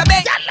 they start to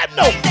bang.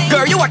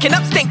 Girl, you walking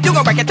up stink, you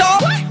gon' break it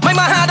off. My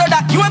man had all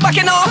that, you ain't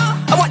backing off.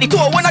 I want the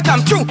tour when I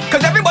come through,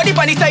 cause everybody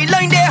on the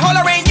sideline there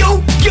hollering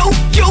you.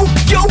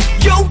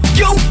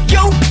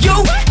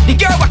 The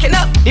girl walking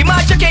up, the man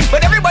chicken,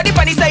 but everybody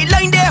on the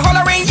sideline there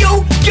hollering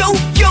you. You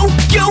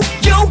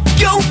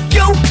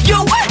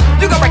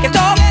gon' break it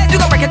off, you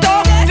gon' break it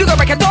off, you gon'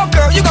 break it off,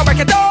 girl, you gon' break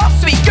it off.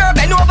 Sweet girl,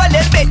 bend over a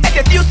little bit.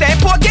 If you say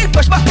important,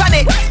 push back on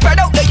it. Spread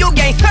out the you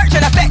gain search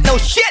and effect. No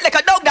shit like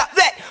a dog that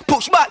vet.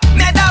 Push back,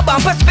 mad that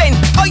bumper spin.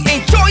 I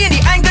enjoying the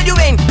angle you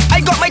in.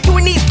 I got my two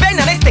knees bent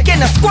and I stick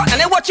in a squat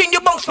and I watching you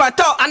bounce my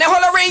top and I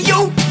hollering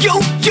you.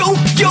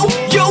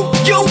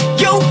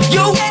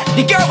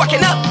 The girl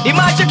walking up, the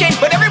man chicken,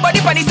 but everybody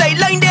on the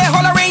sideline there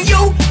hollering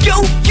you.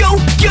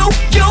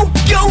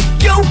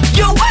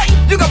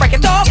 You gon' break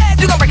it off,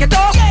 you gon' break it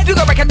off, you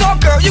gon' break it off,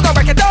 girl, you gon'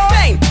 break it off.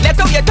 Bang, let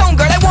out your tongue,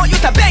 girl, I want you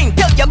to bang.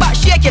 Tilt your back,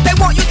 shake it, I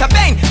want you to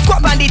bang.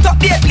 Squat on the top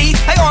there, please.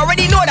 I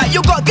already know that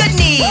you got good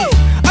knees.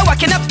 I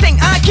walking up, stink,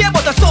 and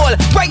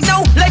pole. Right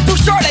now, like too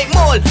short like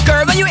mole.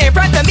 Girl, when you in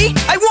front of me,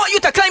 I want you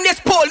to climb this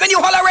pole. When you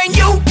hollering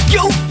you.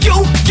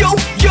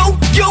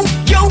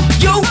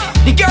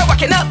 The girl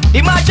walking up,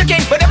 the man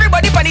checking, but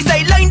everybody on the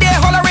sideline there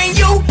hollering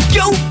you.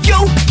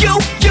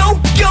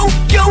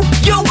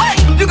 Hey,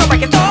 you gon'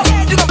 break it off,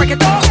 you gon' break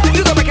it off,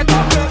 you gon' break it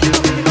off.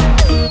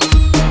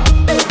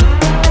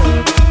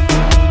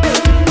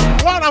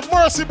 Lord have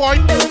mercy, boy.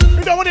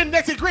 You don't want the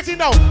nitty gritty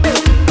now.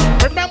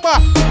 Remember,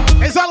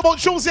 it's all about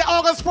Tuesday,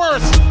 August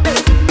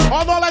 1st.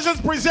 All No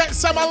Legends present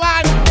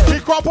Summerland, the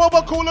Crop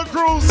Over Cooler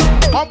Cruise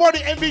on board the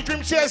MV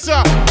Dream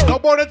Chaser. The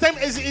boarding time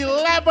is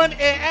 11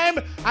 a.m.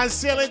 and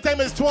sailing time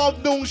is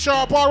 12 noon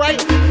sharp,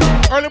 alright?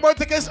 Early bird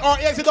tickets are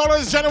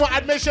 $80, general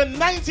admission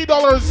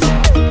 $90.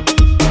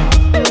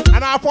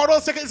 And our for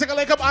those tickets, you can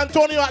link up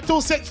Antonio at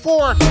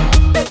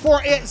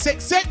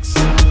 264-4866.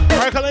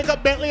 Or you can link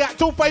up Bentley at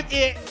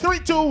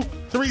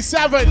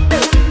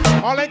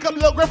 258-3237. Or link up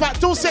Lil Griff at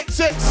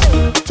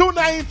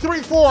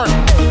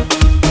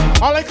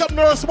 266-2934. Or link up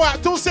Nursemo at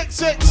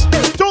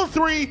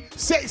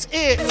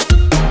 266-2368.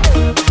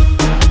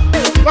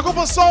 Looking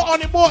for Soul on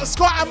the boat,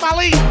 Scott and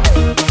Mali.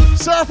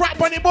 Surf rap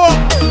on the boat.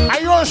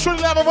 And you're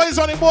shooting level boys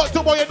on the boat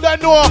too, but you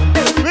don't know.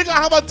 We gonna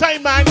have a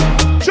time, man.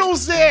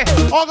 Tuesday,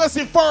 August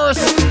the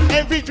 1st,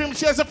 MV Dream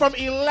Chaser from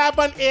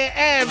 11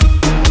 a.m.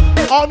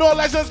 All No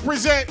Legends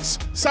presents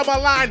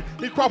Summerland,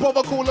 the Crop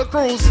Over Cooler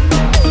Cruise.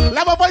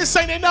 Level boys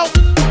signing out.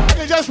 I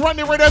can just run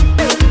the rhythm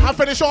and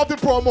finish off the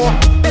promo.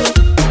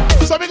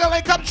 So we gonna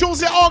link up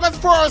Tuesday,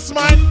 August 1st,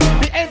 man.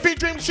 The MV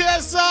Dream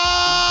Chaser.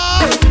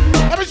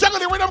 Let me juggle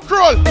the rhythm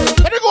crawl.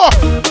 Let me go.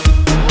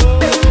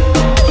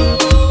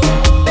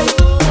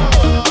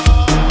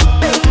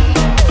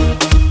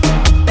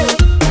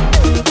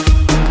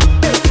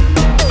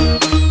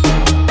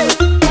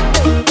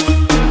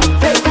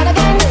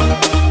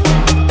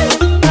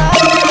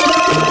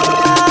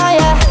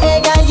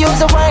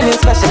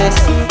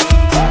 Specialist.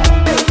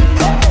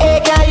 Hey,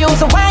 girl,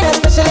 use a wine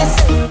specialist.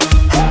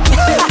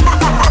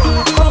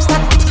 Come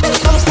start.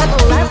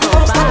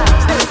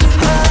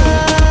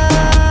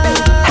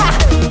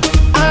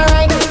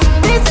 Alright,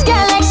 this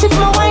girl like she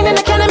from wine in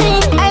academy.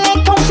 I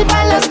like how she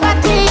balance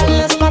body.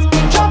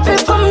 Drop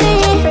it for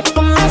me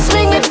and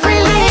swing it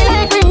freely.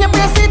 Like when you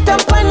press it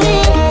up on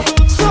me.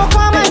 So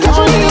come and get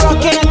me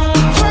rocking.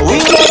 We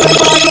get the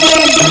party.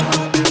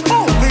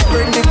 We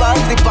bring the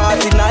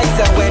party nice,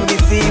 and when we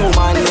see you,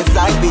 man.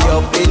 Like be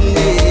up in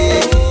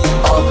it.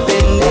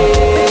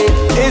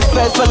 It's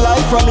best for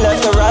life from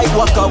left to right.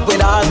 Walk up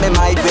with all me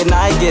might when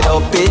I get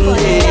up in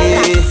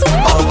it.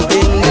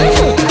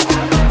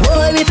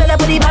 Boy, we fell up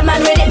with the bad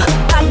man rhythm.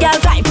 Bad girl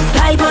type,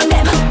 style on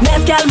them.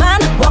 Next girl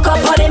man, walk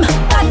up on him.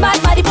 Bad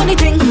body funny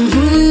thing.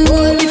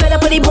 Boy, we fell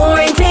up with the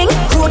boring thing.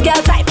 Good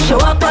girl type, show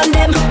up on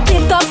them.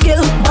 Tip top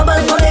skill, bubble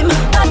for him.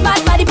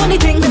 Bad body funny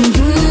thing.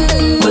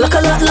 Look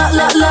a lot.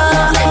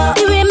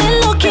 The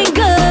women looking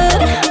good.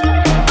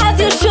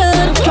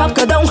 Drop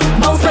go down,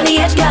 bounce on the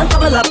edge, girl.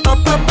 Bubble up.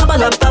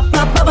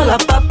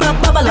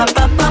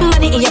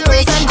 Money in your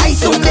purse and I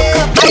soon there. I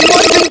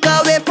won't drink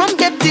away from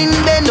getting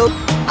bent up.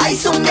 I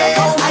soon there.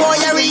 How far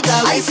you reach?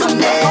 I soon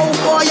there. How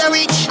far you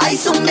reach? I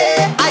soon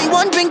there. I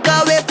won't drink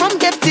away from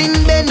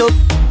getting bent up.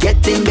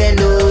 Getting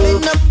bent up.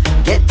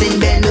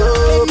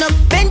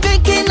 Been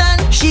drinking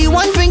and she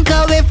won't drink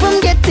away from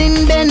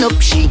getting bent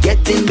up. She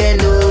getting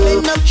bent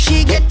up.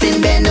 She getting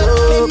bent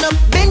up.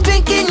 Been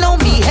drinking, now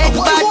me head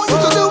back.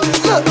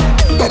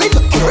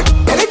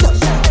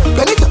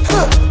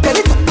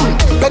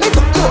 Bend it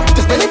up,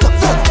 just bend it up,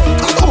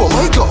 oh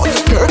my God,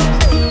 girl.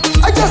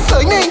 I just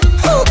signing,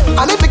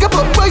 and I pick up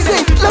a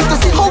rising. Love to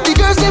see how the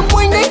girls they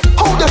whining,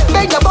 how the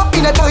bang up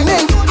in a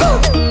dining.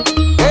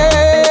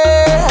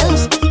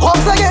 Yes,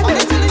 once again.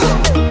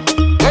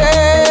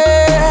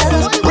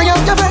 Yes, bring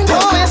out your friend.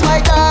 Don't waste my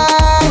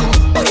time.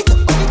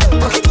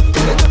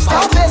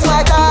 Stop waste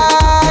my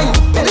time.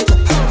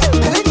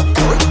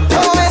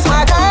 Don't waste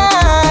my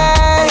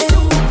time.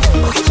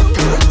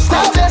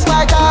 Stop waste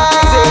my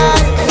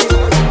time.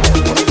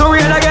 Too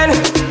real again.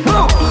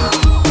 Woo.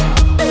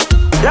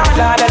 La.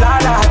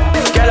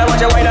 Girl, I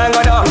watch your wine and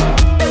go down.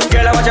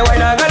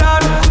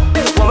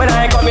 Woman,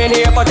 I come in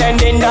here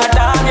pretending that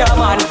I'm your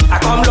man. I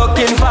come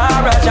looking for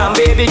a jam,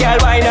 baby girl,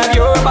 wine up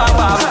your bam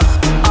bam.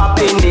 Up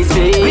in this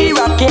place, we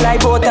rocking like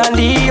boat on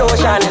the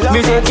ocean.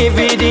 Music give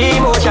me the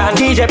emotion.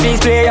 DJ please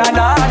play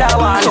another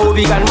one, so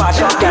we can mash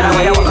up. Girl,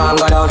 why you walk and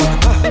go down?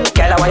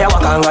 Girl, why you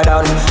walk and go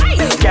down?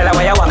 Girl,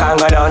 why you walk and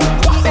go down?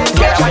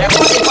 Girl, why you?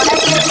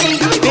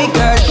 Big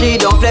girl, she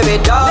don't play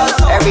with dolls.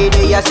 Every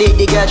day I see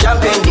the girl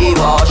jumping the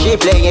wall. She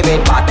playing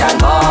with bat and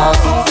balls.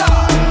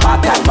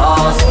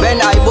 When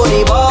I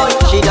booty ball,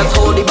 she just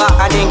hold it back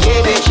and then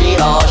give it she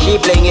all. She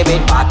playing it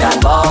with bat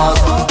and balls.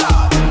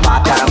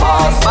 Bat and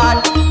balls.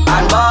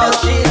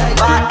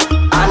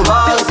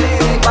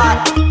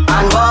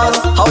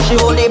 How she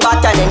hold the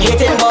bat and then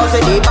hitting balls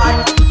with the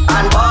bat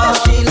and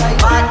balls. She like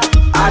bat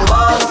and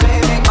balls.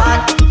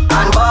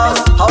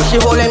 How she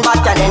holding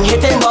bat and then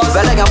hitting balls.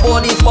 Well, like a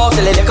body balls,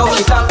 look how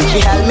she sang. She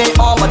helmet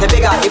on but the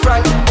big at the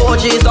front.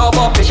 OG's on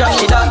pop,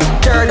 she done.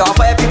 Third off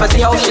where people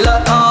see how she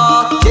look.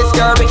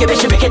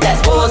 she make it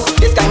expose.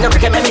 This kind of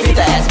freaking make me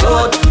fit to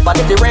explode. But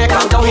if the rain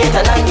come down here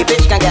tonight, the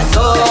bitch can get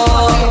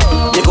sold.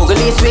 The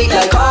googly sweet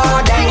like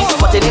Cardang,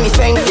 but in his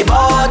spank the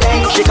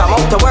boarding. She come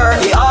out to work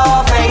the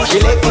offense.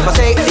 She lick me for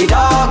sexy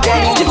dog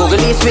then. The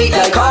googly sweet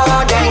like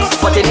Cardang,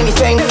 but in his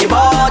spank the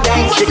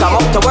boarding. She come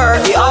out to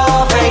work the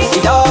offense.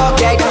 The dog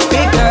then.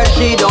 Big girl,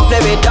 she don't play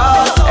with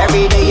dolls.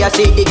 Every day I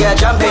see the girl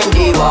jumping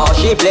the wall.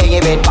 She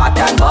playing with bat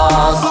and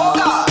balls.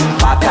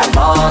 Bat and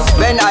balls.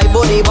 When I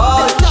bully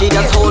ball, she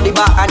just hold the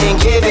bat and then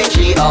give it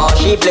she all.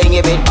 She playing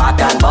it with bat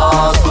and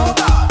balls.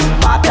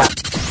 Bat and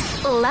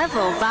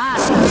Level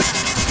Vibes.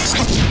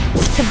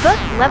 To book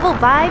Level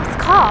Vibes,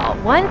 call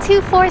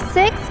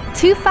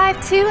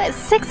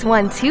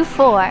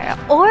 1246-252-6124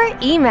 or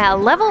email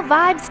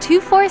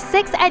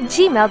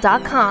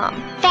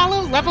levelvibes246@gmail.com.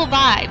 Follow Level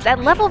Vibes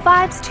at Level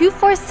Vibes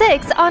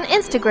 246 on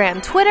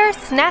Instagram, Twitter,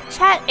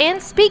 Snapchat,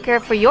 and Speaker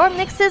for your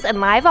mixes and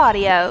live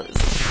audios.